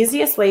 So the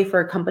easiest way for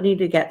a company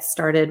to get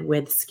started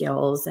with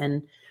skills,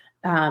 and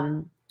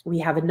we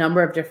have a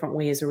number of different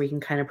ways where we can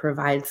kind of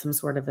provide some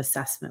sort of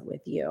assessment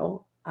with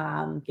you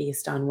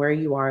based on where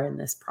you are in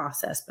this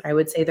process. But I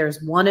would say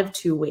there's one of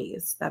two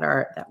ways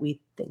that we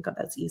think of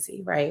as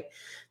easy, right?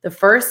 The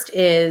first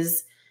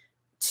is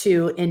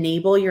to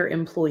enable your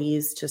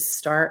employees to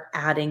start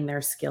adding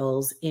their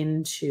skills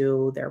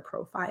into their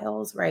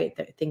profiles, right?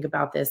 Think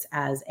about this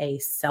as a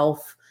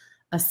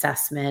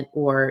self-assessment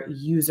or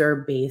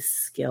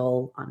user-based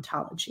skill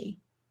ontology.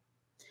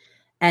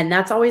 And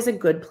that's always a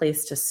good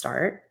place to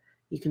start.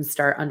 You can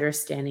start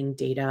understanding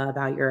data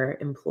about your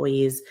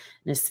employees,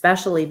 and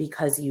especially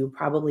because you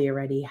probably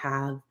already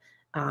have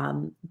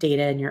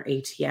data in your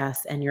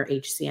ATS and your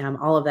HCM,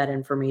 all of that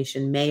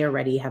information may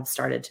already have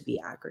started to be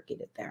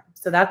aggregated there.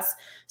 So that's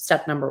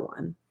step number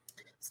one.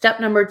 Step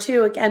number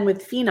two, again,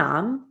 with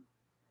Phenom,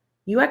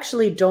 you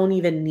actually don't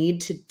even need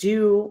to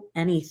do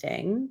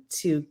anything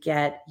to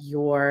get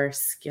your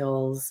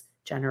skills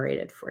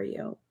generated for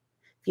you.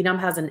 Phenom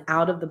has an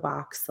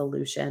out-of-the-box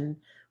solution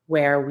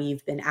where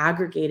we've been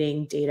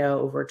aggregating data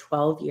over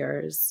 12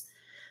 years,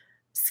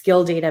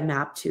 skill data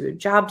mapped to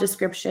job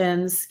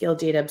descriptions, skill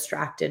data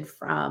abstracted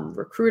from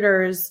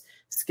recruiters,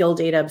 skill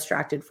data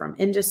abstracted from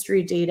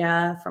industry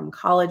data, from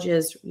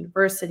colleges, from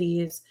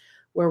universities,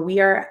 where we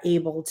are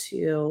able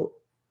to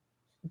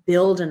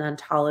build an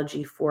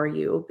ontology for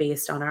you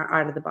based on our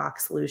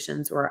out-of-the-box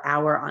solutions or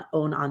our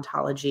own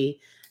ontology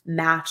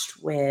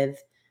matched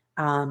with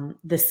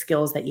the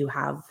skills that you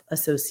have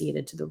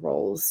associated to the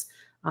roles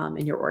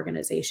in your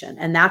organization.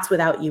 And that's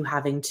without you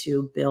having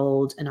to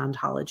build an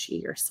ontology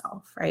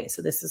yourself, right?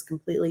 So this is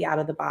completely out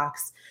of the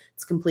box.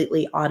 It's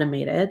completely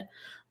automated.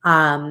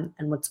 And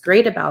what's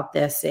great about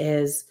this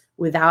is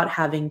without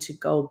having to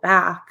go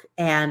back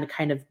and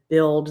kind of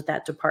build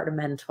that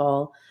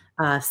departmental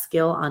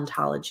skill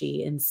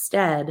ontology,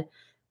 instead,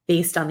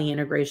 based on the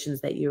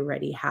integrations that you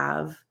already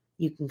have,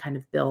 you can kind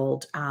of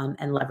build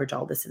and leverage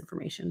all this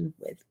information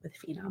with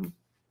Phenom.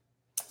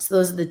 So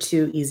those are the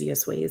two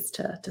easiest ways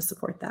to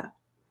support that.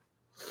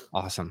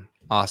 Awesome.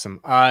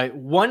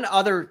 One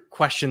other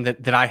question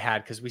that I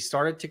had, because we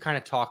started to kind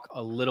of talk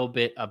a little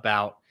bit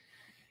about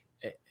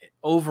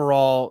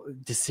overall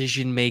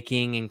decision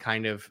making and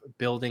kind of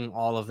building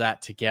all of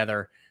that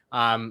together.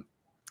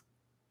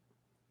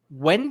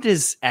 When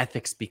does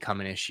ethics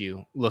become an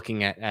issue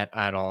looking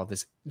at all of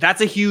this?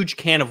 That's a huge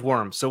can of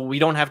worms, so we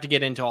don't have to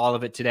get into all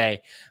of it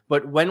today.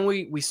 But when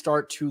we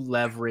start to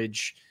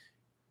leverage,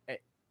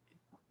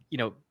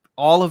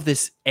 all of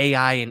this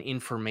AI and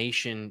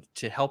information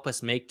to help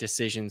us make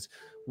decisions,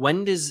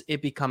 when does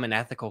it become an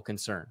ethical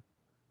concern?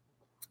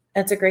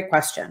 That's a great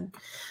question.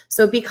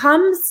 So it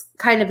becomes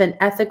kind of an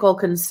ethical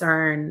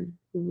concern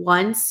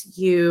once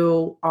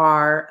you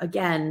are,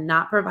 again,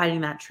 not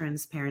providing that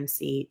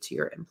transparency to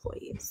your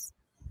employees.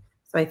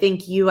 So I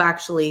think you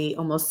actually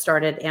almost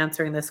started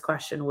answering this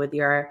question with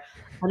your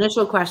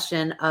initial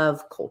question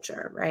of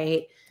culture,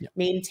 right? Yep.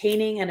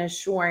 Maintaining and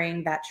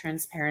assuring that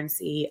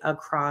transparency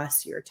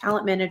across your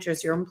talent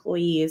managers, your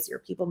employees, your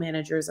people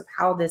managers of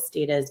how this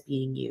data is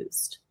being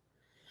used.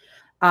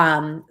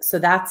 So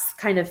that's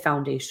kind of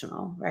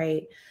foundational,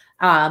 right?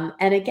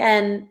 And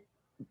again,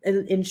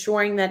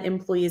 ensuring that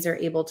employees are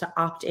able to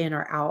opt in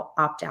or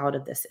opt out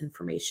of this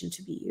information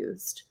to be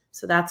used.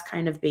 So that's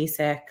kind of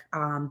basic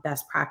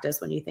best practice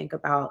when you think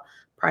about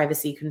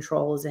privacy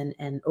controls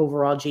and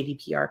overall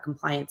GDPR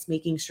compliance,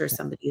 making sure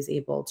somebody is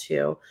able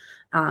to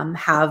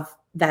have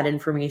that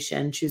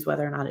information, choose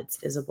whether or not it's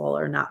visible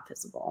or not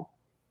visible.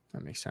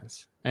 That makes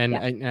sense.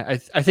 And yeah.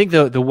 I think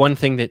the one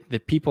thing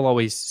that people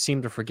always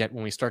seem to forget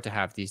when we start to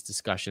have these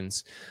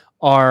discussions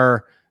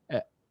are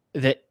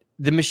that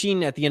the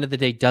machine at the end of the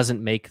day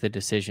doesn't make the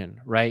decision,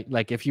 right?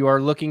 Like if you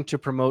are looking to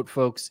promote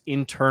folks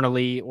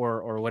internally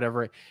or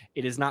whatever,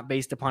 it is not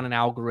based upon an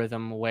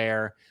algorithm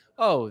where,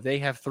 oh, they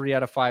have 3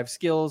 out of 5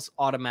 skills,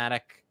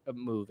 automatic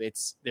move.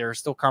 There are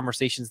still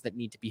conversations that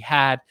need to be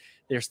had.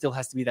 There still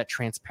has to be that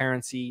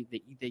transparency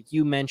that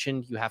you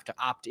mentioned. You have to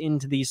opt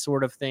into these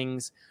sort of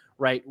things,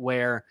 right?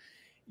 Where,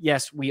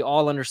 yes, we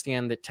all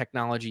understand that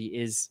technology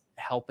is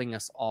helping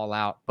us all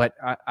out, but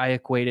I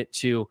equate it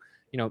to,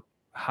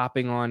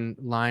 hopping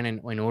online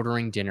and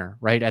ordering dinner,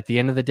 right? At the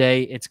end of the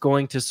day, it's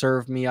going to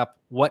serve me up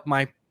what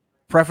my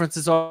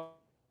preferences are.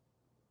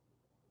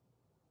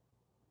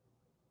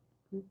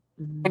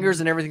 fingers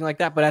and everything like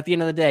that. But at the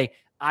end of the day,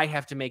 I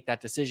have to make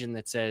that decision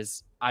that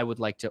says I would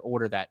like to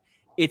order that.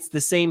 It's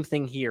the same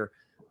thing here.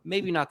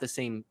 Maybe not the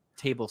same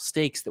table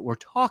stakes that we're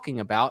talking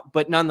about,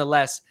 but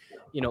nonetheless,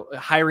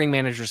 hiring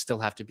managers still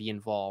have to be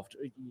involved.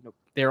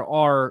 There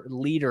are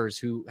leaders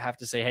who have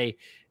to say, hey,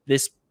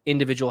 this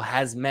individual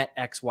has met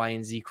X, Y,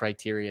 and Z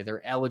criteria.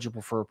 They're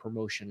eligible for a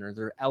promotion, or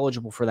they're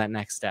eligible for that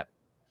next step.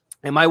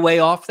 Am I way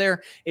off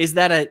there? Is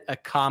that a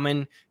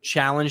common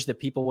challenge that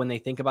people, when they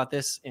think about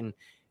this and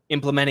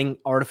implementing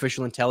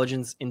artificial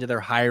intelligence into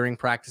their hiring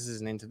practices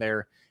and into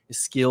their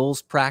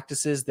skills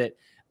practices, that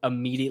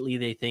immediately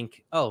they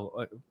think,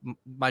 oh,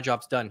 my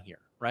job's done here,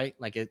 right?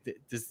 Like,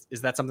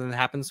 is that something that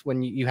happens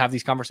when you have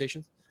these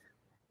conversations?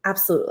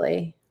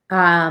 Absolutely.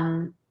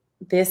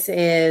 This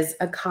is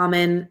a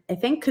common, I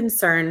think,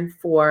 concern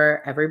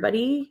for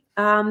everybody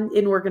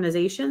in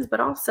organizations, but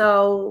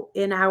also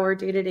in our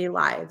day-to-day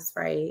lives,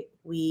 right?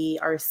 We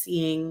are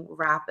seeing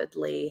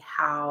rapidly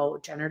how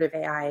generative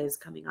AI is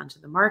coming onto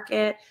the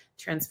market,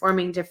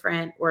 transforming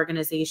different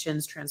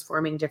organizations,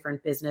 transforming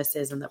different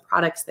businesses and the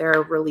products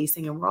they're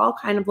releasing. And we're all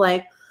kind of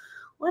like,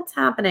 what's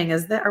happening?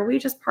 Are we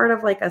just part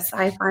of like a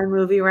sci-fi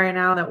movie right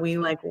now that we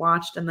like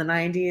watched in the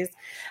 90s?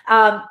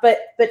 But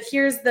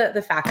here's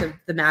the fact of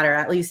the matter,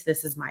 at least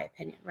this is my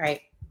opinion,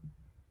 right?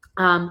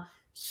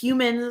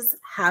 Humans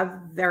have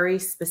very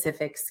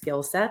specific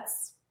skill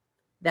sets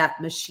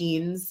that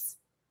machines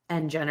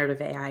and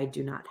generative AI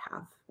do not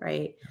have,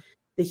 right?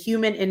 The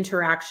human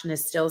interaction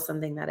is still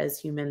something that as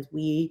humans,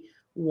 we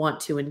want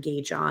to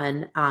engage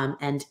on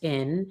and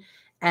in.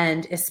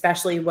 And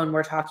especially when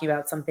we're talking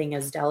about something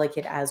as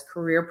delicate as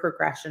career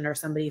progression or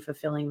somebody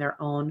fulfilling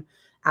their own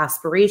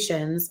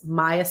aspirations,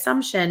 my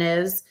assumption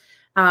is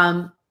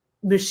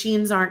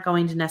machines aren't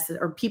going to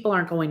necessarily, or people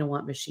aren't going to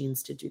want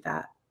machines to do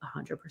that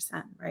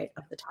 100%, right,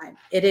 of the time.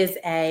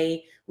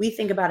 We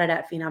think about it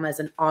at Phenom as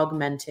an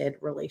augmented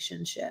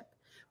relationship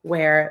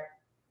where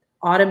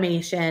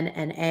automation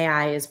and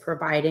AI is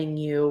providing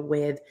you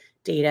with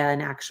data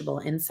and actionable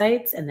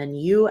insights. And then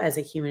you as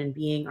a human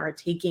being are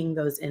taking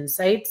those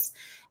insights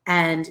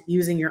and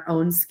using your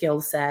own skill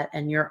set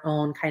and your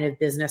own kind of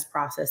business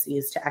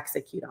processes to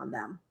execute on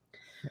them.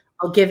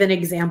 I'll give an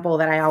example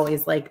that I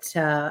always like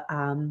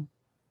to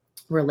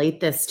relate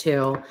this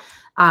to,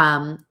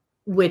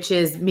 which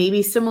is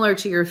maybe similar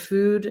to your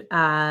food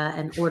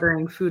and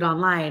ordering food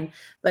online,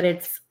 but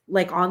it's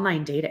like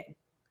online dating,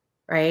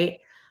 right?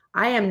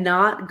 I am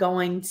not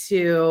going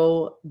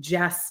to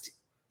just,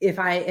 if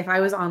I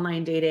was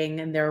online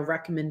dating and there are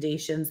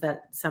recommendations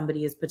that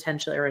somebody is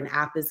potentially, or an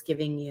app is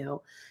giving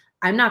you,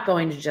 I'm not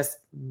going to just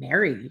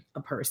marry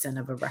a person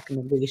of a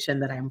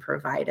recommendation that I'm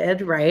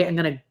provided, right? I'm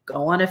going to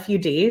go on a few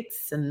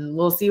dates and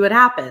we'll see what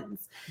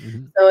happens.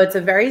 Mm-hmm. So it's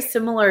a very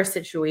similar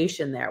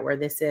situation there where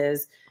this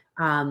is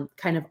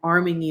kind of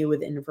arming you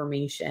with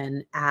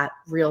information at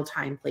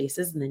real-time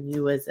places. And then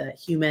you as a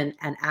human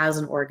and as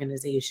an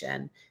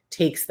organization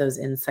takes those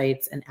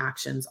insights and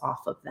actions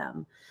off of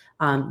them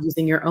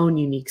using your own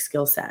unique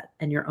skill set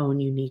and your own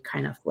unique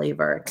kind of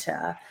flavor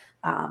to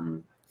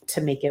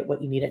make it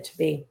what you need it to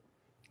be.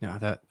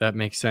 Yeah, that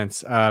makes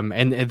sense.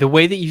 And the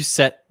way that you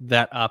set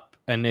that up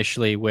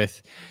initially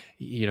with,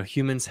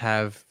 humans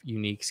have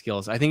unique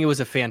skills. I think it was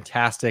a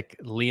fantastic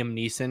Liam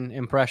Neeson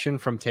impression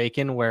from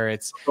Taken, where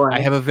it's, I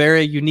have a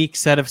very unique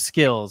set of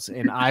skills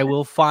and I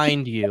will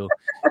find you.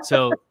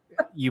 So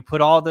you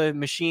put all the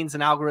machines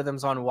and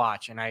algorithms on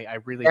watch. And I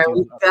really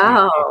do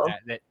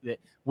appreciate that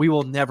we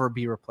will never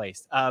be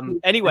replaced.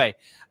 Anyway,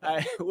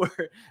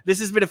 this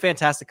has been a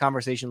fantastic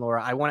conversation,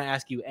 Laura. I want to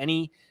ask you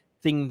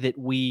anything that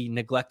we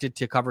neglected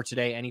to cover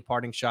today, any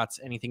parting shots,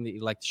 anything that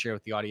you'd like to share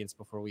with the audience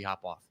before we hop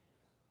off.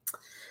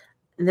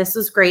 This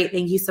was great.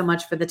 Thank you so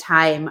much for the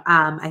time.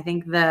 I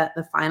think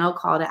the final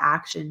call to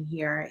action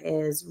here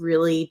is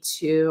really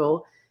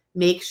to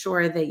make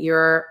sure that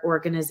your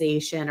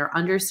organization, or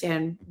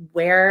understand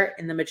where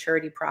in the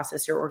maturity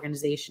process your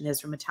organization is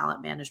from a talent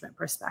management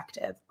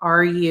perspective.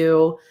 Are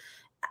you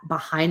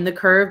behind the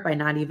curve by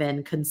not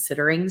even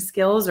considering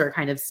skills, or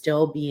kind of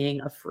still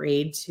being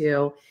afraid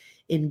to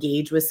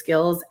engage with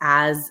skills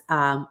as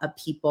a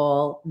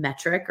people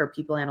metric or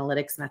people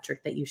analytics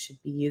metric that you should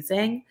be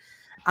using?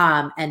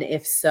 And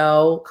if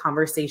so,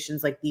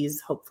 conversations like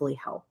these hopefully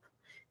help.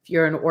 If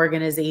you're an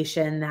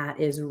organization that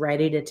is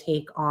ready to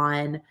take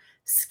on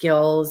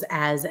skills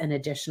as an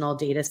additional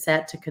data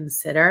set to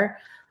consider,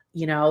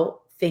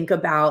 think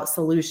about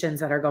solutions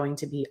that are going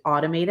to be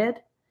automated.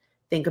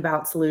 Think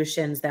about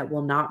solutions that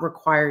will not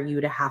require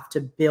you to have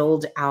to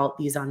build out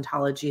these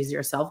ontologies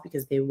yourself,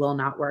 because they will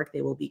not work.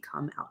 They will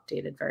become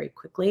outdated very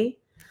quickly.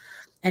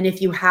 And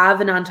if you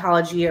have an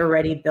ontology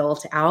already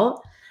built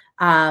out,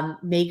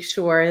 make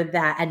sure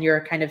that, and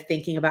you're kind of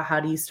thinking about how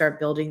do you start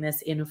building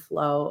this in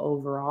flow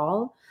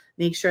overall,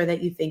 make sure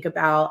that you think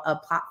about a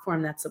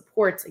platform that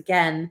supports,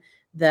 again,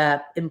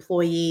 the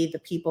employee, the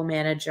people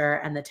manager,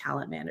 and the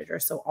talent manager.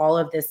 So all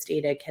of this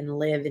data can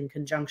live in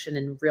conjunction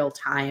in real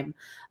time,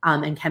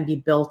 and can be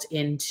built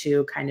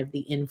into kind of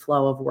the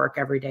inflow of work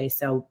every day.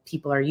 So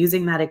people are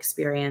using that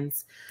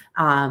experience,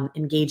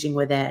 engaging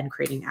with it, and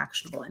creating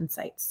actionable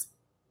insights.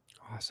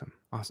 Awesome.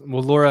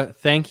 Well, Laura,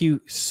 thank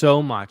you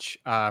so much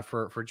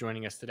for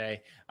joining us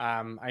today.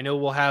 I know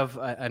we'll have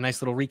a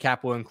nice little recap.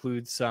 We'll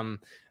include some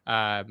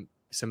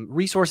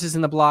resources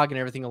in the blog and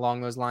everything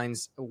along those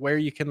lines where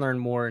you can learn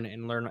more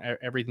and learn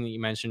everything that you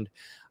mentioned.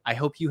 I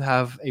hope you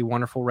have a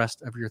wonderful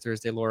rest of your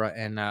Thursday, Laura,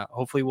 and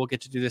hopefully we'll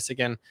get to do this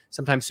again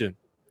sometime soon.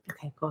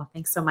 Okay, cool.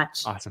 Thanks so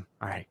much. Awesome.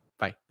 All right.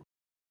 Bye.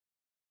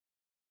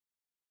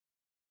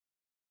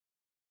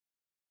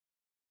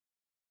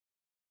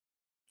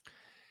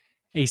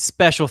 A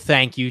special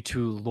thank you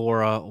to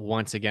Laura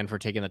once again for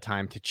taking the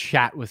time to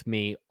chat with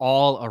me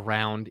all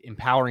around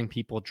empowering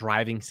people,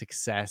 driving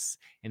success,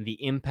 and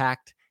the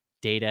impact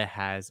data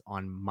has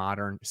on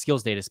modern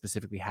skills data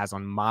specifically has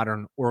on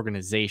modern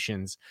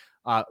organizations.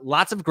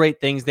 Lots of great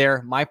things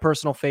there. My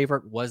personal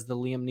favorite was the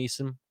Liam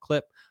Neeson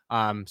clip.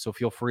 So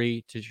feel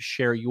free to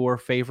share your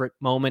favorite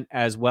moment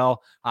as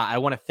well. I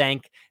want to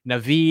thank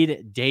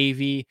Naveed,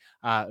 Davey,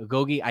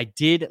 Gogi. I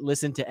did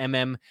listen to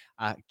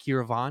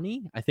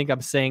Kiravani. I think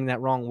I'm saying that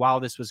wrong while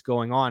this was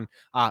going on.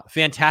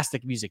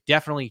 Fantastic music.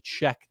 Definitely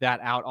check that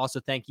out. Also,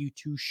 thank you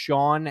to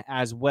Sean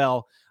as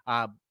well.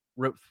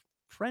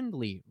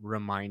 Friendly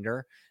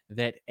reminder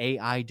that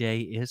AI Day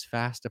is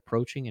fast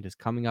approaching. It is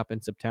coming up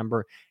in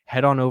September.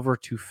 Head on over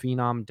to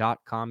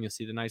phenom.com. You'll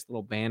see the nice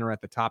little banner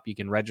at the top. You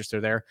can register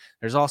there.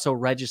 There's also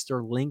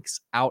register links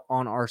out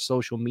on our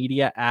social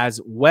media as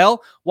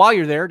well. While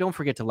you're there, don't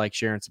forget to like,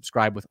 share, and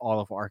subscribe with all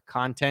of our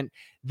content.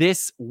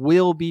 This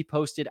will be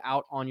posted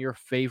out on your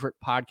favorite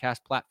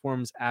podcast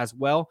platforms as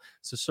well.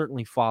 So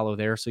certainly follow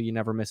there so you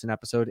never miss an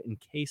episode in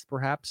case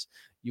perhaps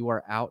you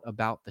are out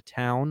about the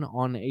town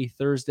on a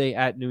Thursday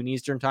at noon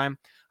Eastern time.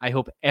 I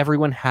hope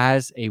everyone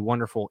has a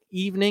wonderful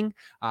evening,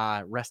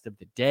 rest of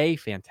the day,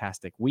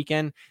 fantastic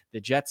weekend.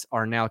 The Jets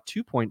are now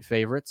 2-point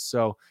favorites,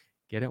 so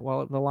get it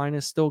while the line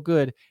is still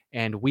good.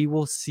 And we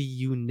will see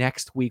you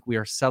next week. We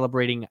are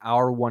celebrating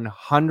our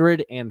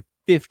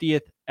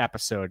 150th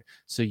episode,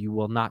 so you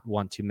will not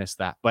want to miss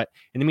that. But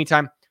in the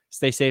meantime,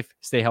 stay safe,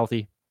 stay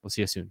healthy. We'll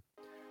see you soon.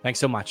 Thanks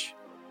so much.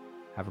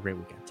 Have a great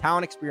weekend.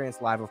 Talent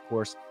Experience Live, of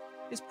course,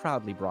 is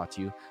proudly brought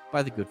to you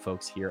by the good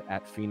folks here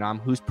at Phenom,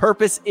 whose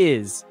purpose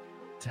is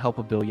to help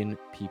 1 billion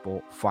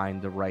people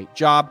find the right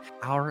job.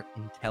 Our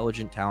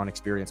intelligent talent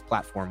experience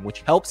platform,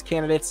 which helps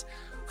candidates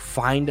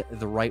find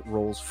the right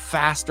roles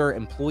faster,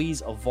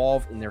 employees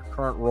evolve in their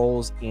current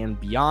roles and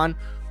beyond,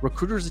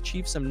 recruiters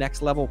achieve some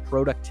next level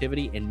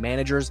productivity, and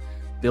managers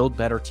build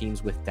better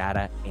teams with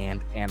data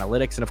and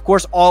analytics. And of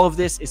course, all of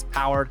this is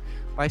powered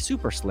by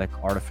super slick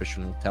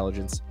artificial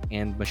intelligence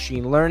and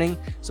machine learning.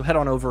 So head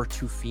on over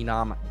to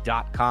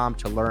phenom.com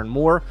to learn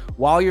more.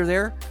 While you're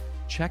there,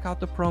 check out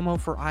the promo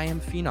for I Am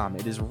Phenom.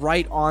 It is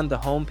right on the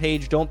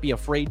homepage. Don't be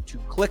afraid to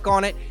click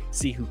on it,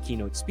 see who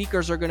keynote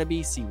speakers are going to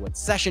be, see what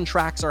session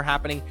tracks are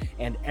happening,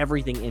 and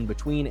everything in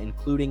between,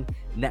 including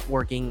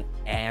networking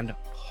and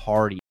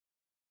party.